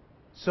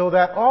 So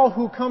that all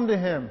who come to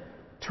Him,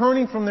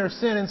 turning from their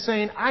sin and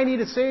saying, "I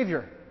need a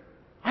Savior.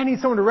 I need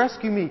someone to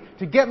rescue me,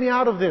 to get me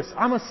out of this.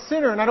 I'm a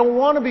sinner and I don't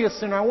want to be a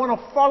sinner. I want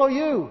to follow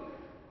You."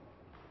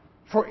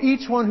 For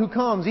each one who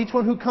comes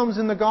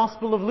in the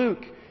Gospel of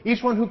Luke,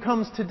 each one who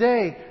comes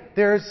today,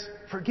 there's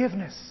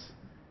forgiveness.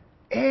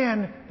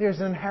 And there's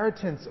an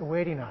inheritance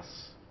awaiting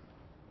us.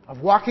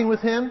 Of walking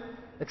with Him,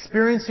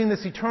 experiencing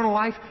this eternal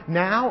life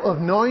now, of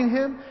knowing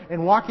Him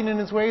and walking in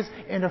His ways,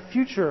 and a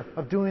future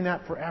of doing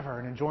that forever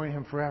and enjoying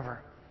Him forever.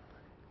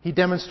 He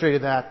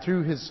demonstrated that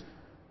through His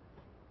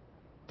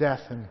death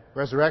and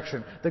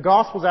resurrection. The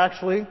Gospels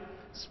actually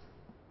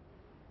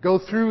go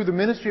through the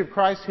ministry of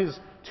Christ, His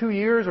 2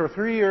 years or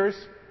 3 years,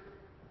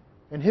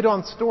 and hit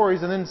on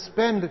stories, and then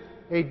spend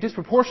a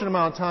disproportionate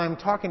amount of time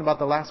talking about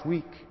the last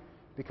week,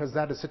 because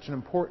that is such an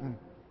important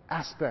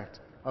aspect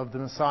of the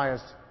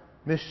Messiah's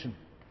mission.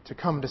 To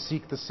come to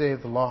seek to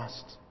save the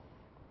lost.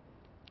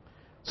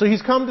 So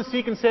He's come to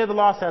seek and save the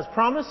lost as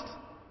promised.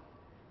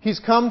 He's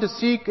come to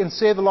seek and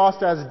save the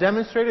lost as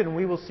demonstrated, and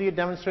we will see it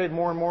demonstrated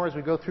more and more as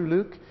we go through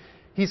Luke.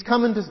 He's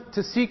come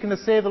to seek and to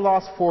save the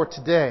lost for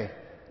today.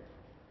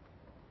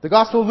 The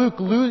Gospel of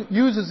Luke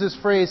uses this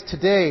phrase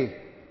 "today"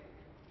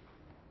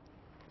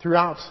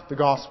 throughout the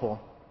Gospel.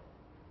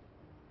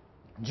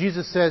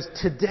 Jesus says,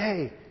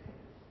 "Today,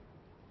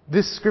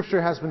 this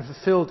Scripture has been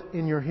fulfilled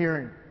in your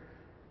hearing."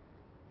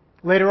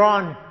 Later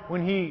on,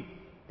 when He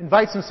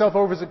invites Himself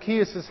over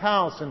Zacchaeus'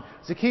 house, and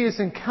Zacchaeus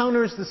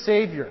encounters the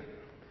Savior,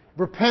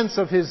 repents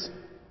of his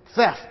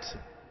theft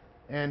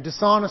and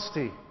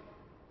dishonesty,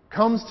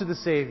 comes to the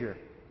Savior.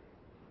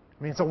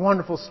 I mean, it's a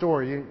wonderful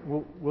story.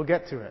 We'll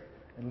get to it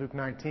in Luke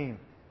 19.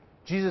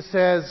 Jesus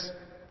says,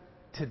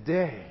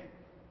 "Today,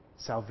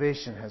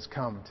 salvation has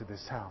come to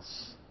this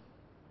house."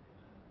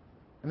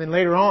 And then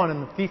later on, in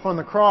the thief on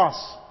the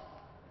cross,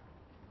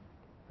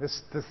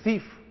 the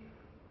thief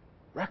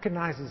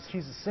recognizes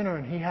he's a sinner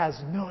and he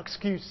has no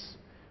excuse.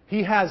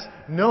 He has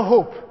no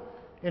hope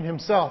in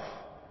himself.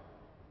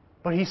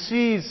 But he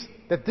sees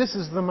that this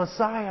is the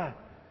Messiah.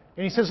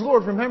 And he says,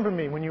 Lord, remember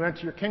me when you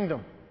enter your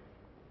kingdom.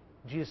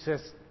 Jesus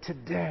says,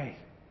 today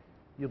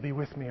you'll be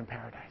with me in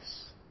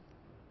paradise.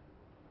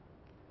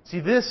 See,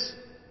 this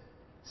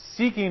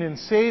seeking and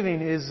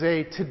saving is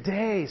a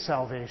today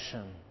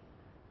salvation.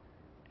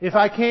 If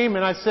I came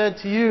and I said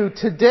to you,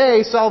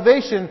 today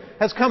salvation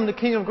has come to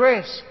King of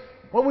Grace,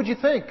 what would you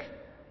think?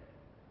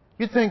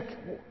 You'd think,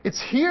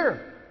 it's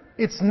here.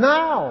 It's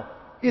now.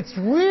 It's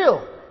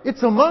real.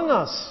 It's among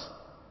us.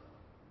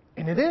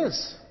 And it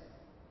is.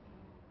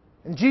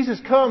 And Jesus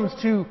comes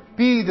to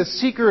be the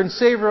seeker and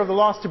savior of the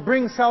lost, to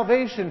bring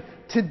salvation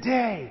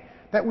today,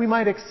 that we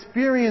might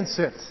experience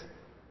it,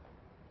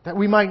 that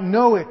we might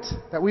know it,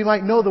 that we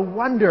might know the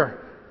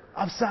wonder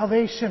of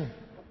salvation,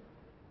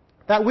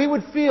 that we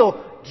would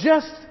feel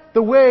just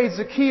the way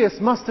Zacchaeus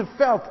must have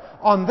felt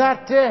on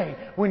that day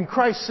when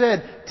Christ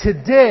said,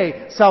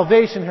 today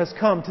salvation has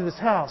come to this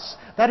house.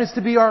 That is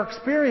to be our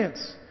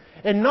experience.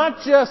 And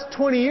not just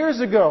 20 years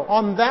ago,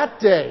 on that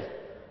day,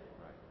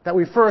 that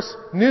we first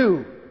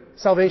knew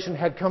salvation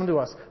had come to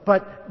us,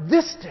 but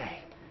this day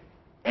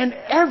and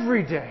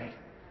every day.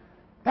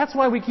 That's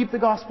why we keep the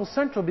gospel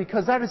central,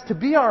 because that is to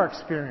be our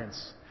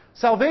experience.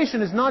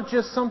 Salvation is not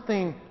just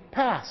something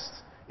past,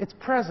 it's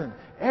present.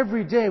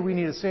 Every day we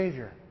need a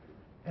Savior.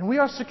 And we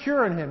are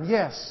secure in Him,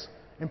 yes,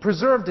 and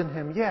preserved in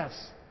Him, yes.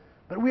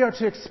 But we are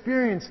to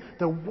experience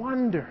the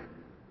wonder.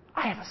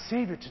 I have a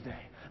Savior today.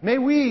 May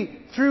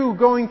we, through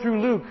going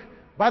through Luke,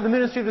 by the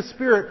ministry of the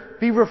Spirit,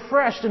 be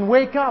refreshed and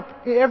wake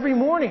up every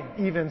morning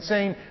even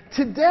saying,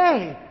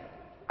 today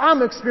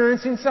I'm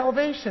experiencing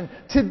salvation.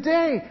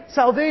 Today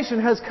salvation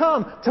has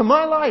come to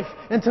my life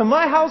and to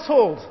my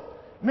household.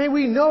 May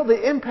we know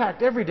the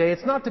impact every day.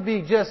 It's not to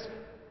be just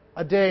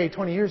a day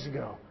 20 years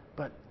ago,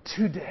 but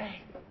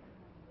today.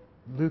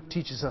 Luke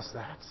teaches us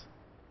that.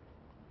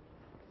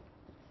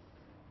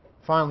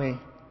 Finally,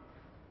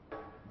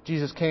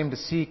 Jesus came to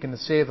seek and to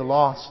save the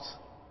lost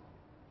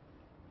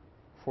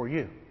for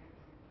you.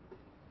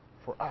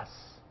 For us.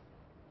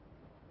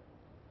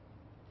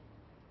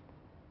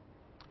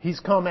 He's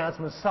come as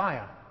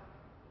Messiah.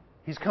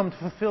 He's come to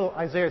fulfill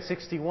Isaiah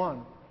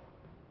 61.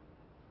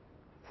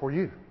 For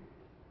you.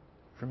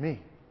 For me.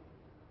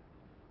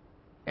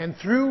 And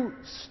through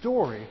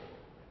story,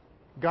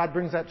 God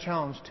brings that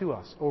challenge to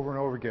us over and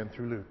over again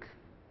through Luke.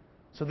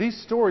 So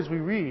these stories we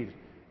read,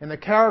 and the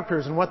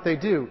characters and what they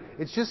do,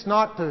 it's just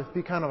not to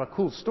be kind of a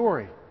cool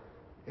story.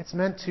 It's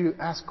meant to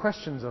ask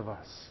questions of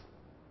us.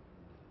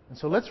 And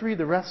so let's read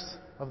the rest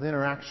of the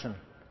interaction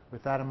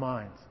with that in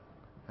mind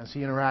as he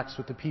interacts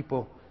with the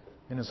people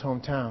in his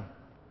hometown.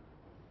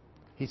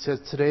 He says,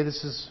 today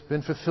this has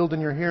been fulfilled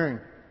in your hearing.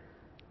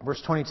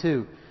 Verse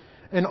 22.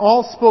 And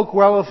all spoke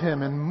well of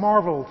him and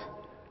marveled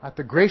at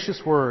the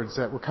gracious words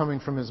that were coming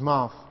from his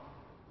mouth.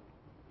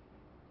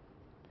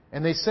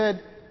 And they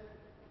said,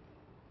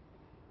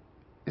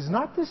 is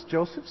not this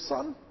Joseph's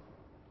son?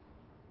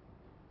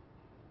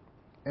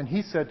 And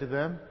he said to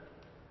them,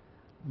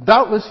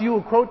 doubtless you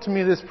will quote to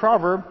me this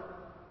proverb,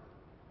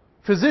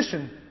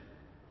 physician,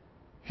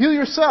 heal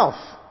yourself.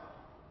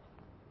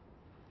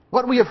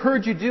 What we have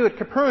heard you do at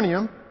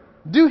Capernaum,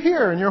 do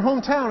here in your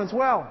hometown as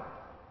well.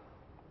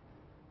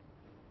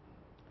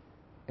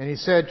 And he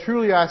said,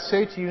 truly I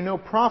say to you, no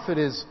prophet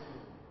is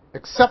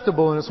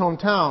acceptable in his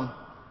hometown.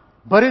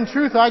 But in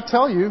truth I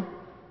tell you,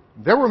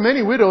 there were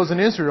many widows in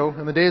Israel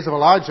in the days of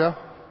Elijah,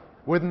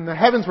 when the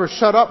heavens were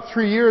shut up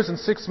 3 years and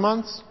 6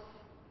 months,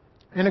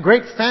 and a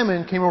great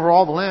famine came over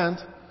all the land.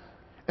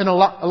 And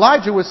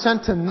Elijah was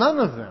sent to none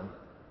of them,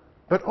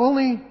 but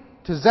only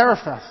to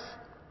Zarephath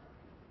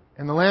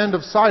in the land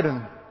of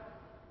Sidon,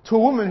 to a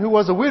woman who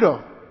was a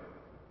widow.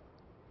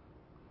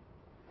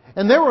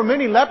 And there were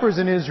many lepers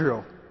in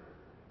Israel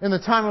in the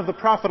time of the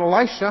prophet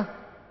Elisha,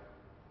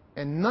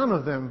 and none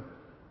of them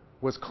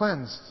was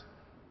cleansed,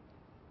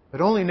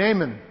 but only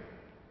Naaman,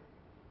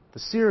 the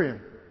Syrian.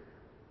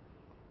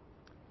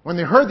 When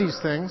they heard these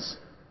things,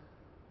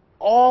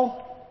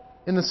 all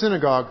in the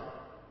synagogue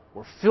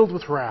were filled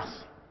with wrath.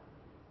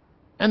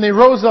 And they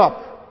rose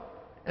up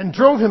and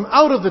drove him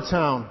out of the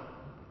town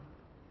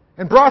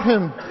and brought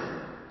him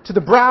to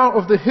the brow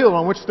of the hill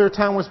on which their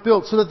town was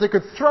built, so that they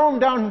could throw him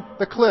down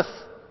the cliff.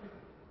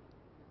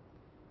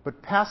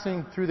 But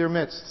passing through their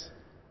midst,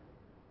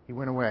 he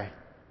went away.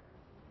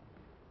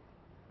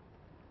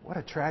 What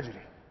a tragedy.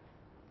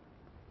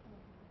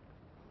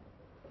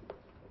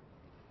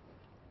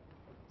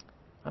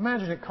 I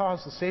imagine it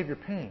caused the Savior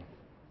pain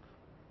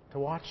to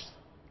watch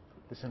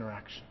this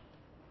interaction.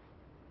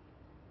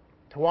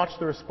 To watch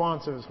the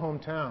response of his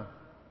hometown.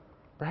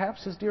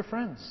 Perhaps his dear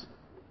friends.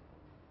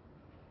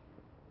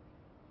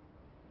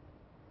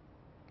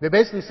 They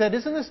basically said,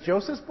 isn't this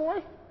Joseph's boy?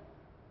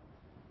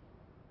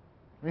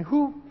 I mean,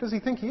 who does he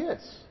think he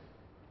is?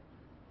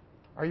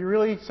 Are you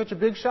really such a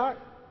big shot?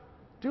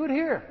 Do it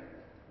here.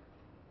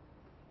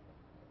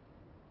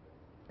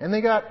 And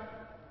they got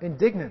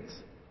indignant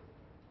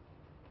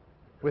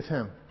with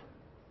him.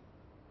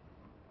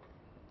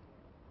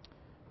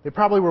 They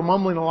probably were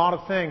mumbling a lot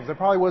of things.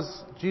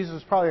 Jesus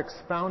was probably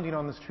expounding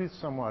on this truth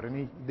somewhat,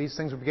 and these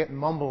things were getting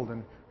mumbled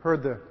and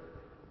heard the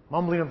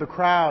mumbling of the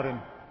crowd, and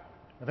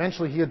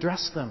eventually He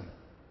addressed them.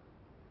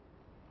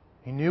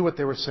 He knew what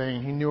they were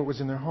saying. He knew what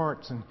was in their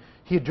hearts, and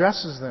He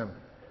addresses them.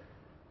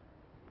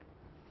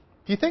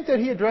 Do you think that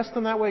He addressed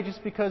them that way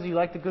just because He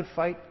liked a good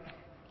fight?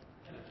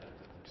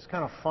 Just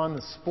kind of fun,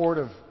 the sport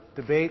of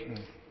debate and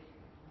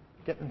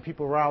getting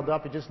people riled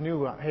up. He just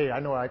knew, hey, I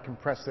know I can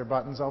press their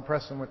buttons. I'll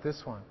press them with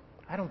this one.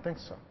 I don't think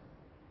so.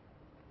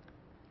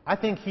 I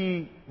think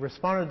He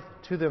responded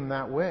to them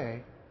that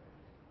way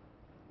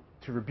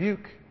to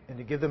rebuke and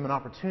to give them an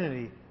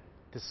opportunity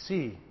to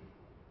see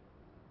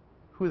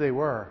who they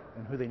were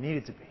and who they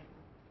needed to be.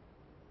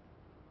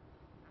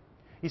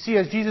 You see,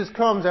 as Jesus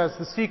comes as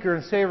the seeker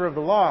and savior of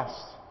the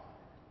lost,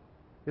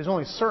 there's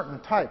only certain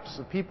types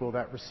of people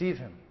that receive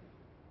Him.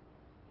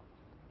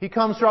 He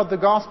comes throughout the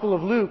Gospel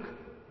of Luke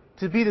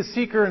to be the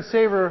seeker and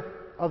savior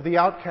of the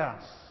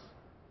outcasts,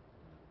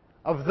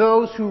 of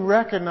those who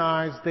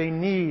recognize they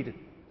need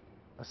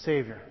a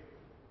Savior.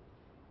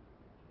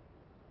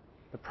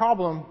 The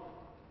problem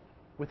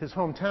with His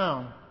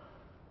hometown,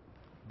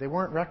 they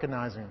weren't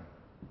recognizing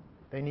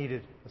they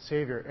needed a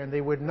Savior, and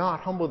they would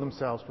not humble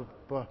themselves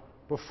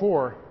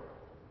before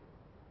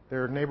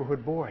their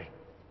neighborhood boy.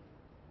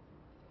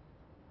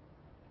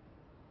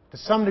 To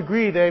some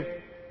degree,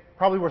 they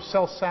probably were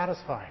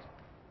self-satisfied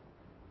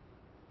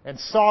and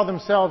saw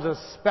themselves as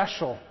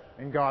special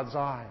in God's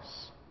eyes.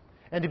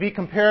 And to be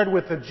compared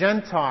with a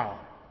Gentile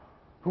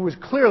who was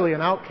clearly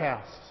an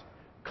outcast,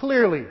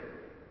 clearly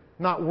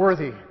not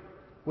worthy,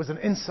 was an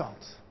insult.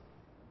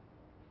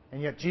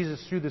 And yet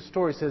Jesus, through this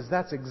story, says,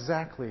 that's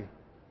exactly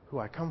who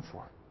I come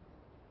for.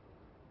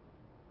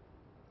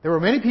 There were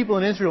many people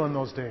in Israel in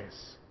those days.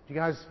 Do you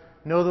guys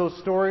know those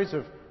stories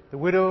of the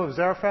widow of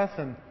Zarephath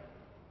and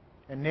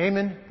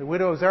Naaman? The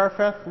widow of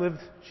Zarephath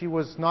she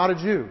was not a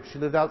Jew. She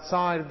lived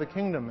outside of the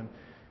kingdom.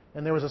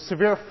 And there was a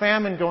severe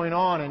famine going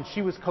on, and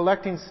she was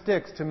collecting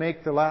sticks to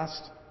make the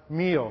last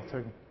meal.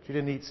 She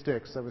didn't eat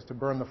sticks. That was to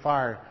burn the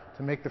fire,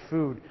 to make the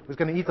food. She was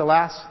going to eat the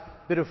last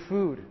bit of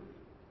food.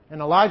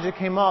 And Elijah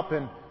came up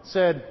and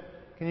said,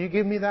 can you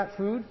give me that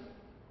food?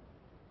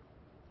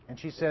 And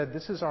she said,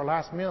 this is our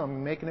last meal.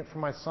 I'm making it for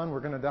my son. We're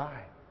going to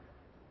die.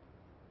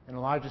 And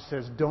Elijah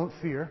says, don't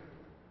fear.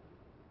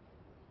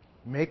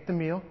 Make the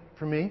meal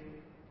for me.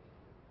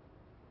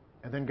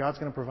 And then God's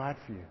going to provide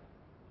for you.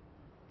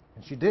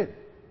 And she did.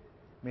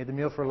 Made the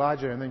meal for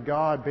Elijah. And then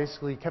God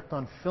basically kept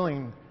on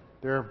filling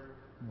their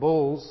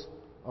bowls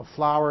of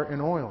flour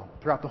and oil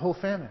throughout the whole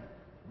famine.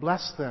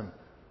 Blessed them.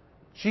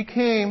 She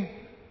came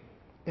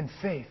in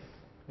faith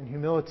and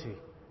humility,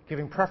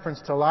 giving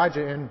preference to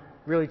Elijah and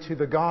really to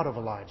the God of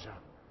Elijah.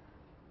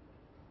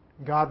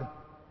 God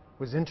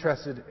was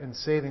interested in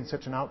saving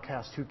such an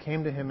outcast who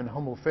came to Him in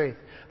humble faith.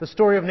 The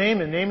story of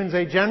Naaman. Naaman's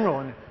a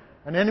general in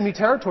an enemy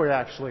territory,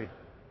 actually.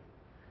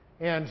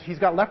 And he's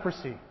got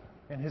leprosy.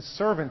 And his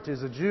servant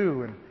is a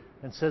Jew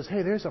and says,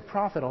 hey, there's a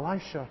prophet,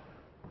 Elisha,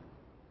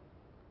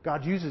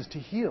 God uses to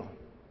heal.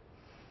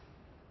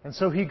 And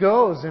so he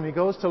goes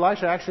to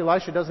Elisha. Actually,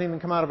 Elisha doesn't even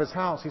come out of his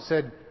house. He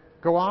said,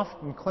 go off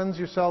and cleanse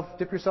yourself,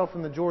 dip yourself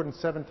in the Jordan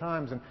 7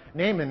 times. And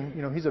Naaman,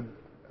 he's a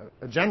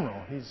general.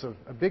 He's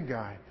a big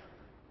guy.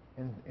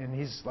 And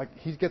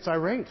he gets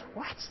irate.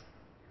 What?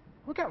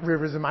 We got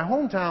rivers in my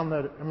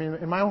hometown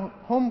in my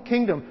home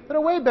kingdom that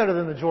are way better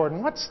than the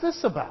Jordan. What's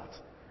this about?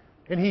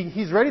 And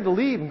he's ready to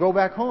leave and go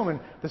back home.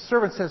 And the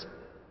servant says,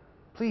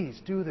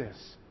 please do this.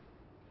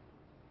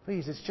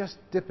 Please, it's just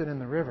dip it in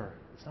the river.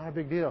 It's not a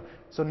big deal.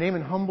 So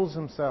Naaman humbles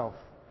himself,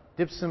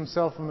 dips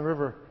himself in the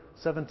river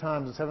 7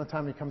 times. The 7th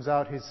time he comes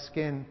out, his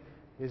skin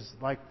is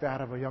like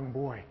that of a young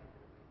boy,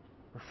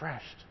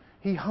 refreshed.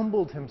 He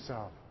humbled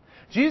himself.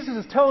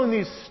 Jesus is telling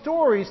these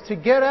stories to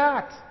get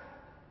at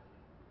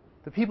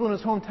the people in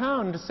His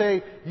hometown and to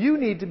say, you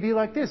need to be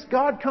like this.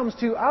 God comes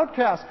to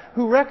outcasts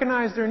who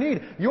recognize their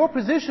need. Your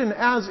position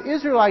as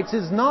Israelites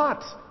is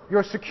not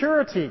your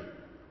security.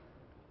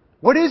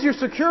 What is your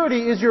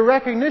security is your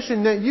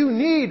recognition that you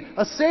need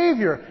a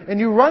Savior, and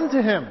you run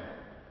to Him.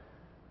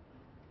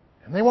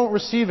 And they won't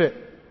receive it.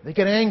 They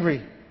get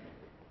angry.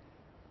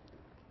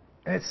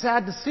 And it's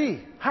sad to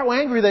see how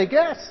angry they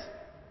get.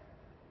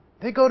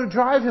 They go to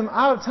drive Him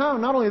out of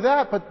town. Not only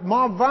that, but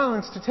mob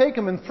violence to take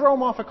Him and throw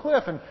Him off a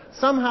cliff. And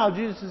somehow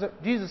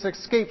Jesus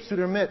escapes through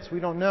their midst.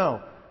 We don't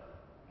know.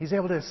 He's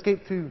able to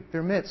escape through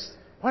their midst.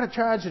 What a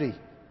tragedy.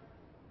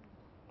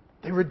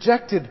 They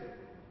rejected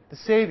the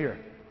Savior.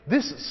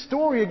 This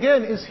story,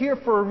 again, is here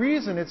for a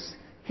reason. It's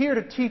here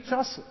to teach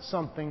us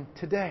something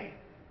today.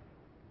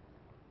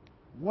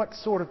 What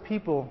sort of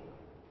people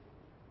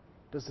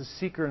does the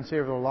seeker and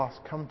savior of the lost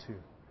come to?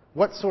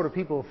 What sort of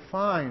people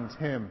find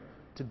Him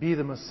to be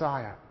the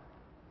Messiah?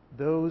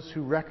 Those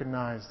who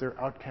recognize they're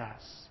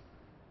outcasts.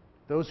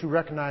 Those who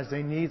recognize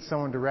they need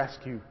someone to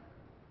rescue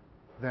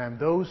them.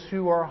 Those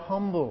who are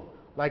humble,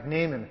 like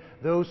Naaman.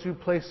 Those who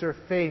place their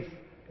faith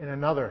in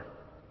another,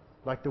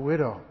 like the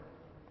widow.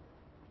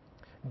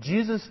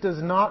 Jesus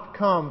does not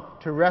come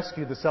to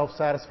rescue the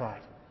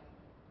self-satisfied.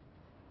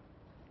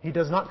 He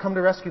does not come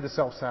to rescue the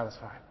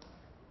self-satisfied.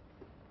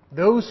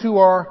 Those who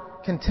are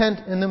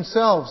content in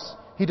themselves,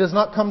 He does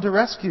not come to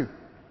rescue.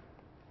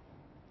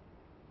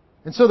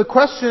 And so the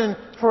question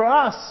for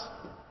us,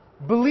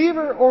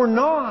 believer or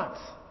not,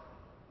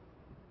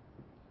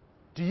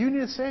 do you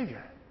need a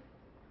Savior?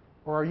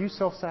 Or are you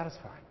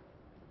self-satisfied?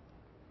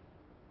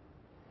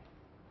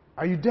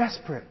 Are you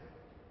desperate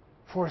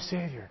for a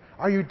Savior?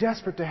 Are you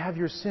desperate to have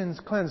your sins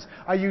cleansed?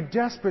 Are you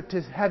desperate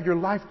to have your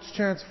life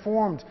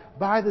transformed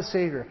by the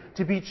Savior?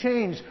 To be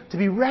changed, to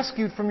be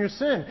rescued from your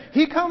sin?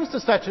 He comes to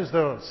such as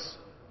those.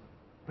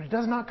 But He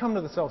does not come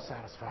to the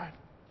self-satisfied.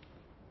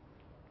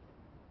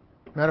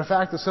 Matter of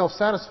fact, the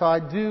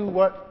self-satisfied do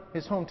what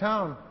His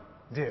hometown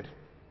did.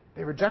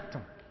 They reject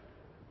Him.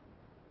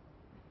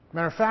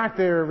 Matter of fact,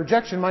 their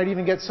rejection might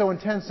even get so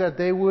intense that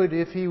they would,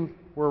 if He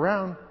were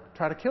around,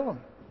 try to kill Him.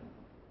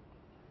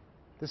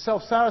 The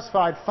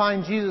self-satisfied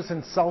find Jesus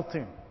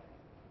insulting.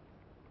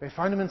 They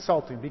find Him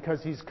insulting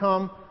because He's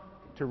come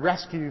to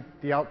rescue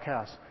the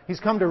outcast. He's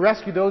come to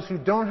rescue those who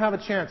don't have a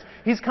chance.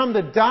 He's come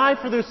to die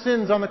for their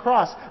sins on the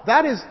cross.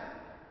 That is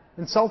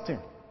insulting.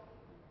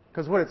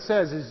 Because what it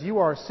says is, you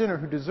are a sinner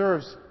who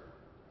deserves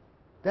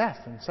death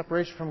and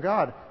separation from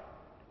God.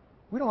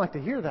 We don't like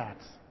to hear that.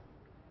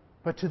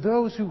 But to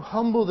those who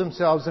humble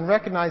themselves and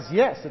recognize,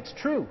 yes, it's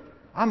true.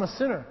 I'm a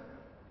sinner.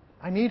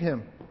 I need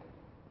Him.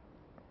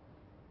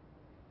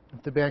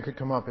 If the band could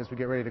come up as we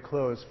get ready to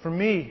close. For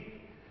me,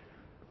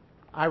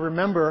 I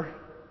remember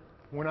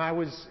when I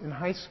was in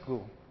high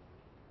school,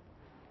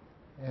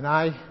 and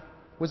I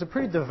was a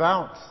pretty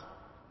devout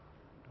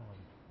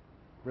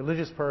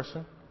religious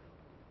person.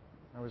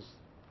 I was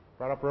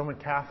brought up Roman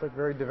Catholic,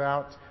 very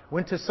devout.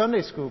 Went to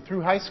Sunday school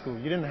through high school.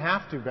 You didn't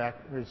have to back,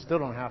 or you still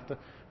don't have to,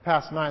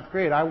 past 9th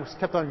grade. I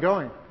kept on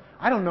going.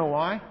 I don't know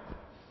why.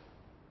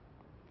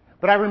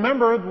 But I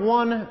remember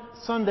one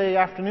Sunday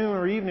afternoon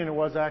or evening it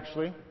was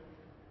actually,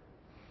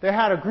 they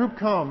had a group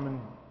come and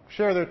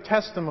share their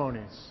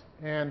testimonies.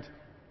 And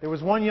there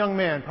was one young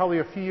man, probably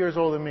a few years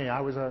older than me.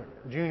 I was a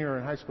junior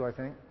in high school, I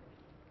think.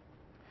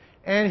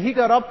 And he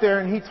got up there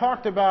and he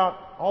talked about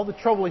all the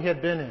trouble he had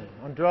been in,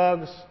 on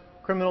drugs,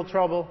 criminal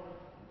trouble,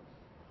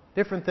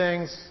 different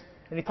things.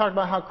 And he talked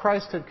about how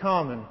Christ had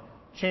come and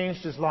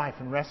changed his life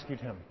and rescued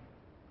him.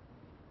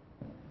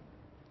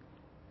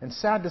 And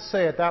sad to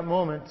say, at that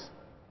moment,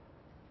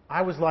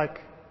 I was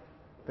like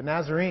the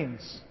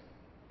Nazarenes.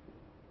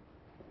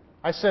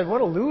 I said,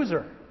 what a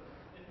loser.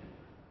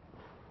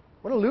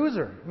 What a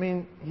loser. I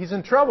mean, he's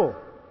in trouble.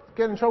 He's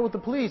getting in trouble with the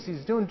police.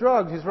 He's doing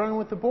drugs. He's running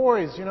with the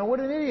boys. You know, what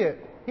an idiot.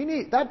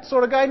 That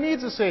sort of guy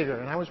needs a Savior.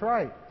 And I was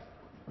right.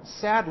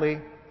 Sadly,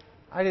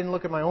 I didn't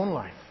look at my own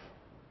life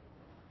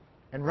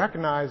and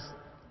recognize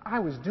I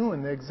was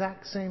doing the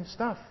exact same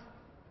stuff.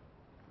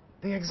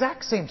 The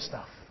exact same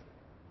stuff.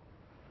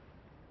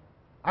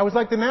 I was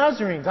like the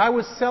Nazarenes. I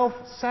was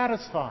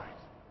self-satisfied.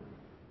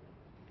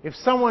 If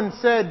someone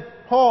said,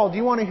 Paul, do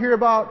you want to hear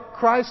about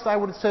Christ? I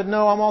would have said,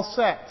 no, I'm all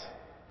set.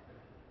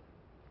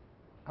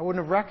 I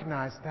wouldn't have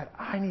recognized that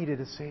I needed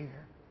a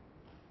Savior.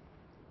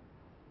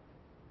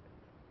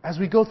 As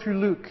we go through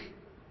Luke,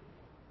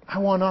 I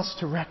want us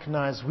to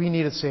recognize we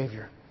need a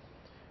Savior.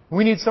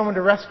 We need someone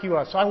to rescue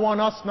us. I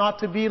want us not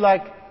to be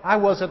like I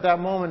was at that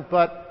moment,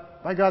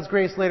 but by God's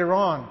grace later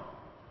on.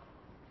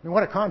 I mean,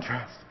 what a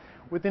contrast.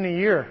 Within a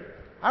year,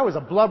 I was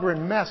a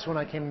blubbering mess when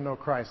I came to know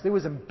Christ. It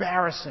was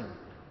embarrassing.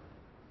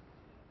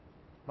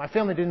 My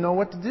family didn't know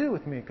what to do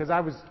with me because I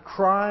was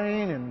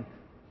crying, and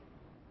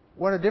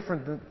what a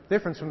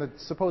difference from the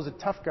supposed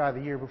tough guy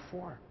the year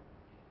before.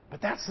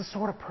 But that's the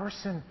sort of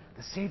person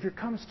the Savior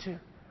comes to.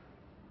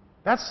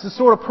 That's the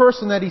sort of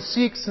person that He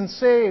seeks and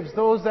saves,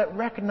 those that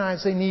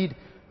recognize they need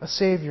a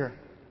Savior.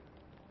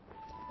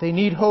 They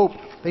need hope.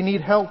 They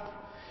need help.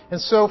 And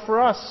so for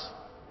us,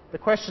 the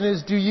question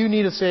is, do you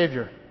need a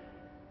Savior?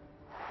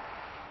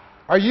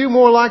 Are you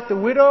more like the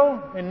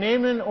widow and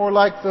Naaman or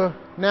like the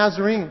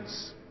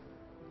Nazarenes?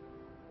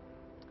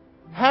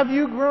 Have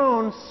you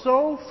grown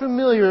so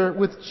familiar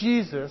with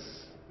Jesus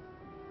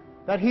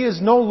that He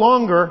is no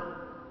longer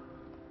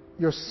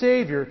your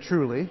Savior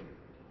truly?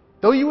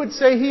 Though you would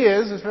say He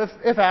is,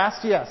 if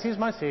asked, yes, He's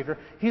my Savior,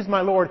 He's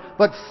my Lord.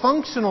 But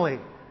functionally,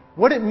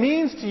 what it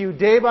means to you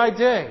day by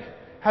day,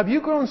 have you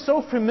grown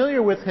so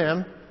familiar with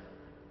Him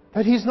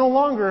that He's no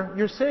longer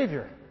your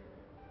Savior?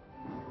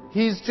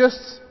 He's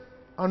just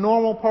a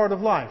normal part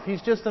of life.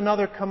 He's just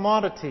another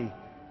commodity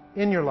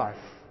in your life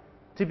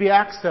to be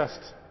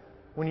accessed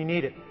when you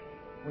need it,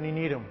 when you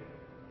need Him.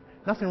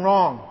 Nothing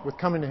wrong with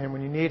coming to Him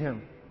when you need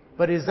Him.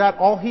 But is that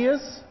all He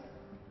is?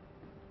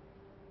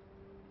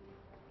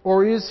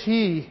 Or is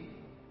He,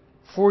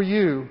 for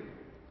you,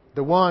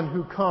 the one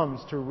who comes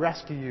to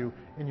rescue you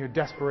in your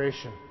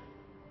desperation?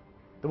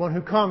 The one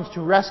who comes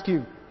to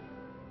rescue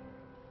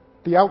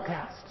the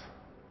outcast?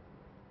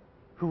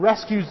 Who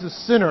rescues the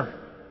sinner?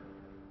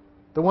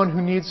 The one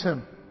who needs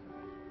Him?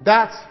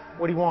 That's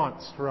what He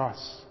wants for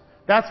us.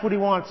 That's what He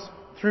wants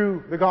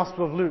through the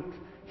Gospel of Luke.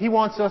 He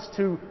wants us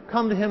to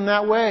come to Him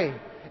that way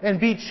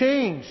and be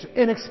changed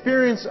and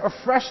experience a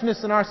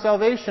freshness in our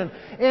salvation,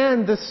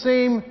 and the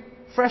same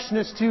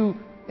freshness to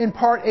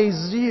impart a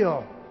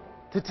zeal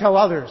to tell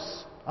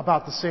others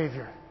about the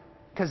Savior.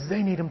 Because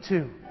they need Him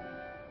too.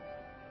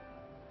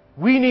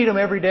 We need Him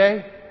every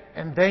day,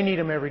 and they need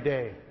Him every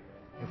day.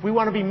 If we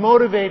want to be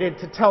motivated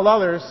to tell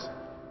others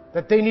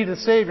that they need a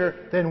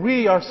Savior, then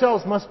we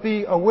ourselves must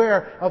be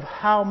aware of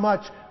how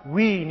much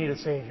we need a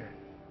Savior.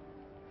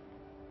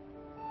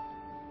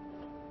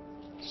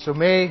 So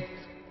may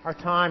our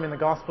time in the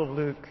Gospel of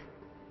Luke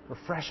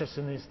refresh us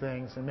in these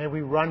things, and may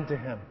we run to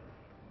Him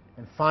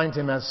and find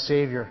Him as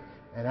Savior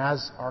and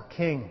as our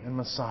King and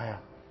Messiah.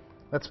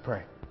 Let's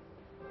pray.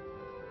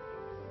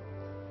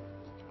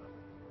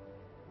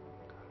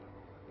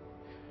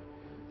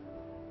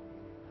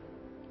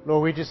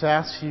 Lord, we just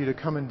ask You to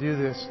come and do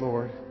this,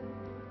 Lord.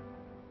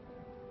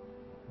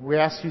 We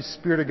ask You,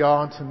 Spirit of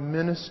God, to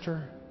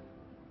minister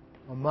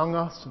among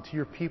us and to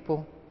Your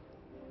people,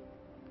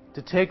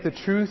 to take the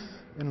truth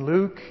in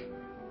Luke,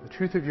 the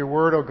truth of Your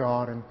Word, O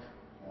God, and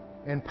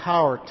in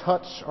power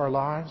touch our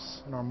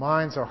lives and our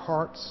minds, our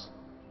hearts.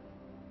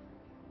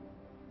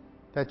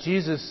 That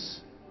Jesus,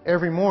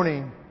 every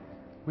morning,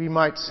 we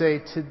might say,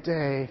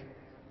 today,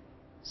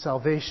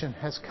 salvation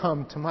has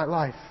come to my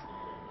life.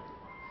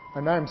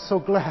 And I am so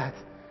glad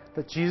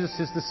that Jesus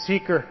is the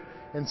seeker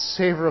and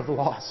savior of the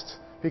lost,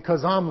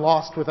 because I'm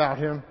lost without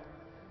Him.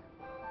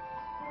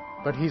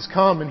 But He's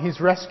come and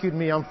He's rescued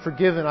me. I'm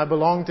forgiven. I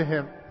belong to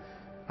Him.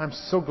 I'm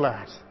so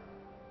glad.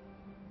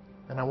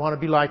 And I want to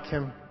be like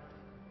Him.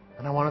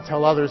 And I want to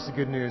tell others the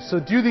good news. So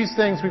do these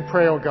things, we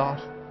pray, O God,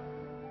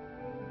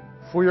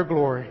 for Your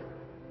glory,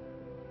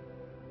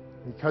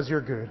 because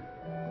You're good.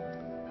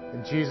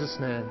 In Jesus'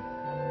 name,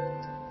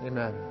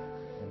 amen.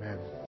 Amen.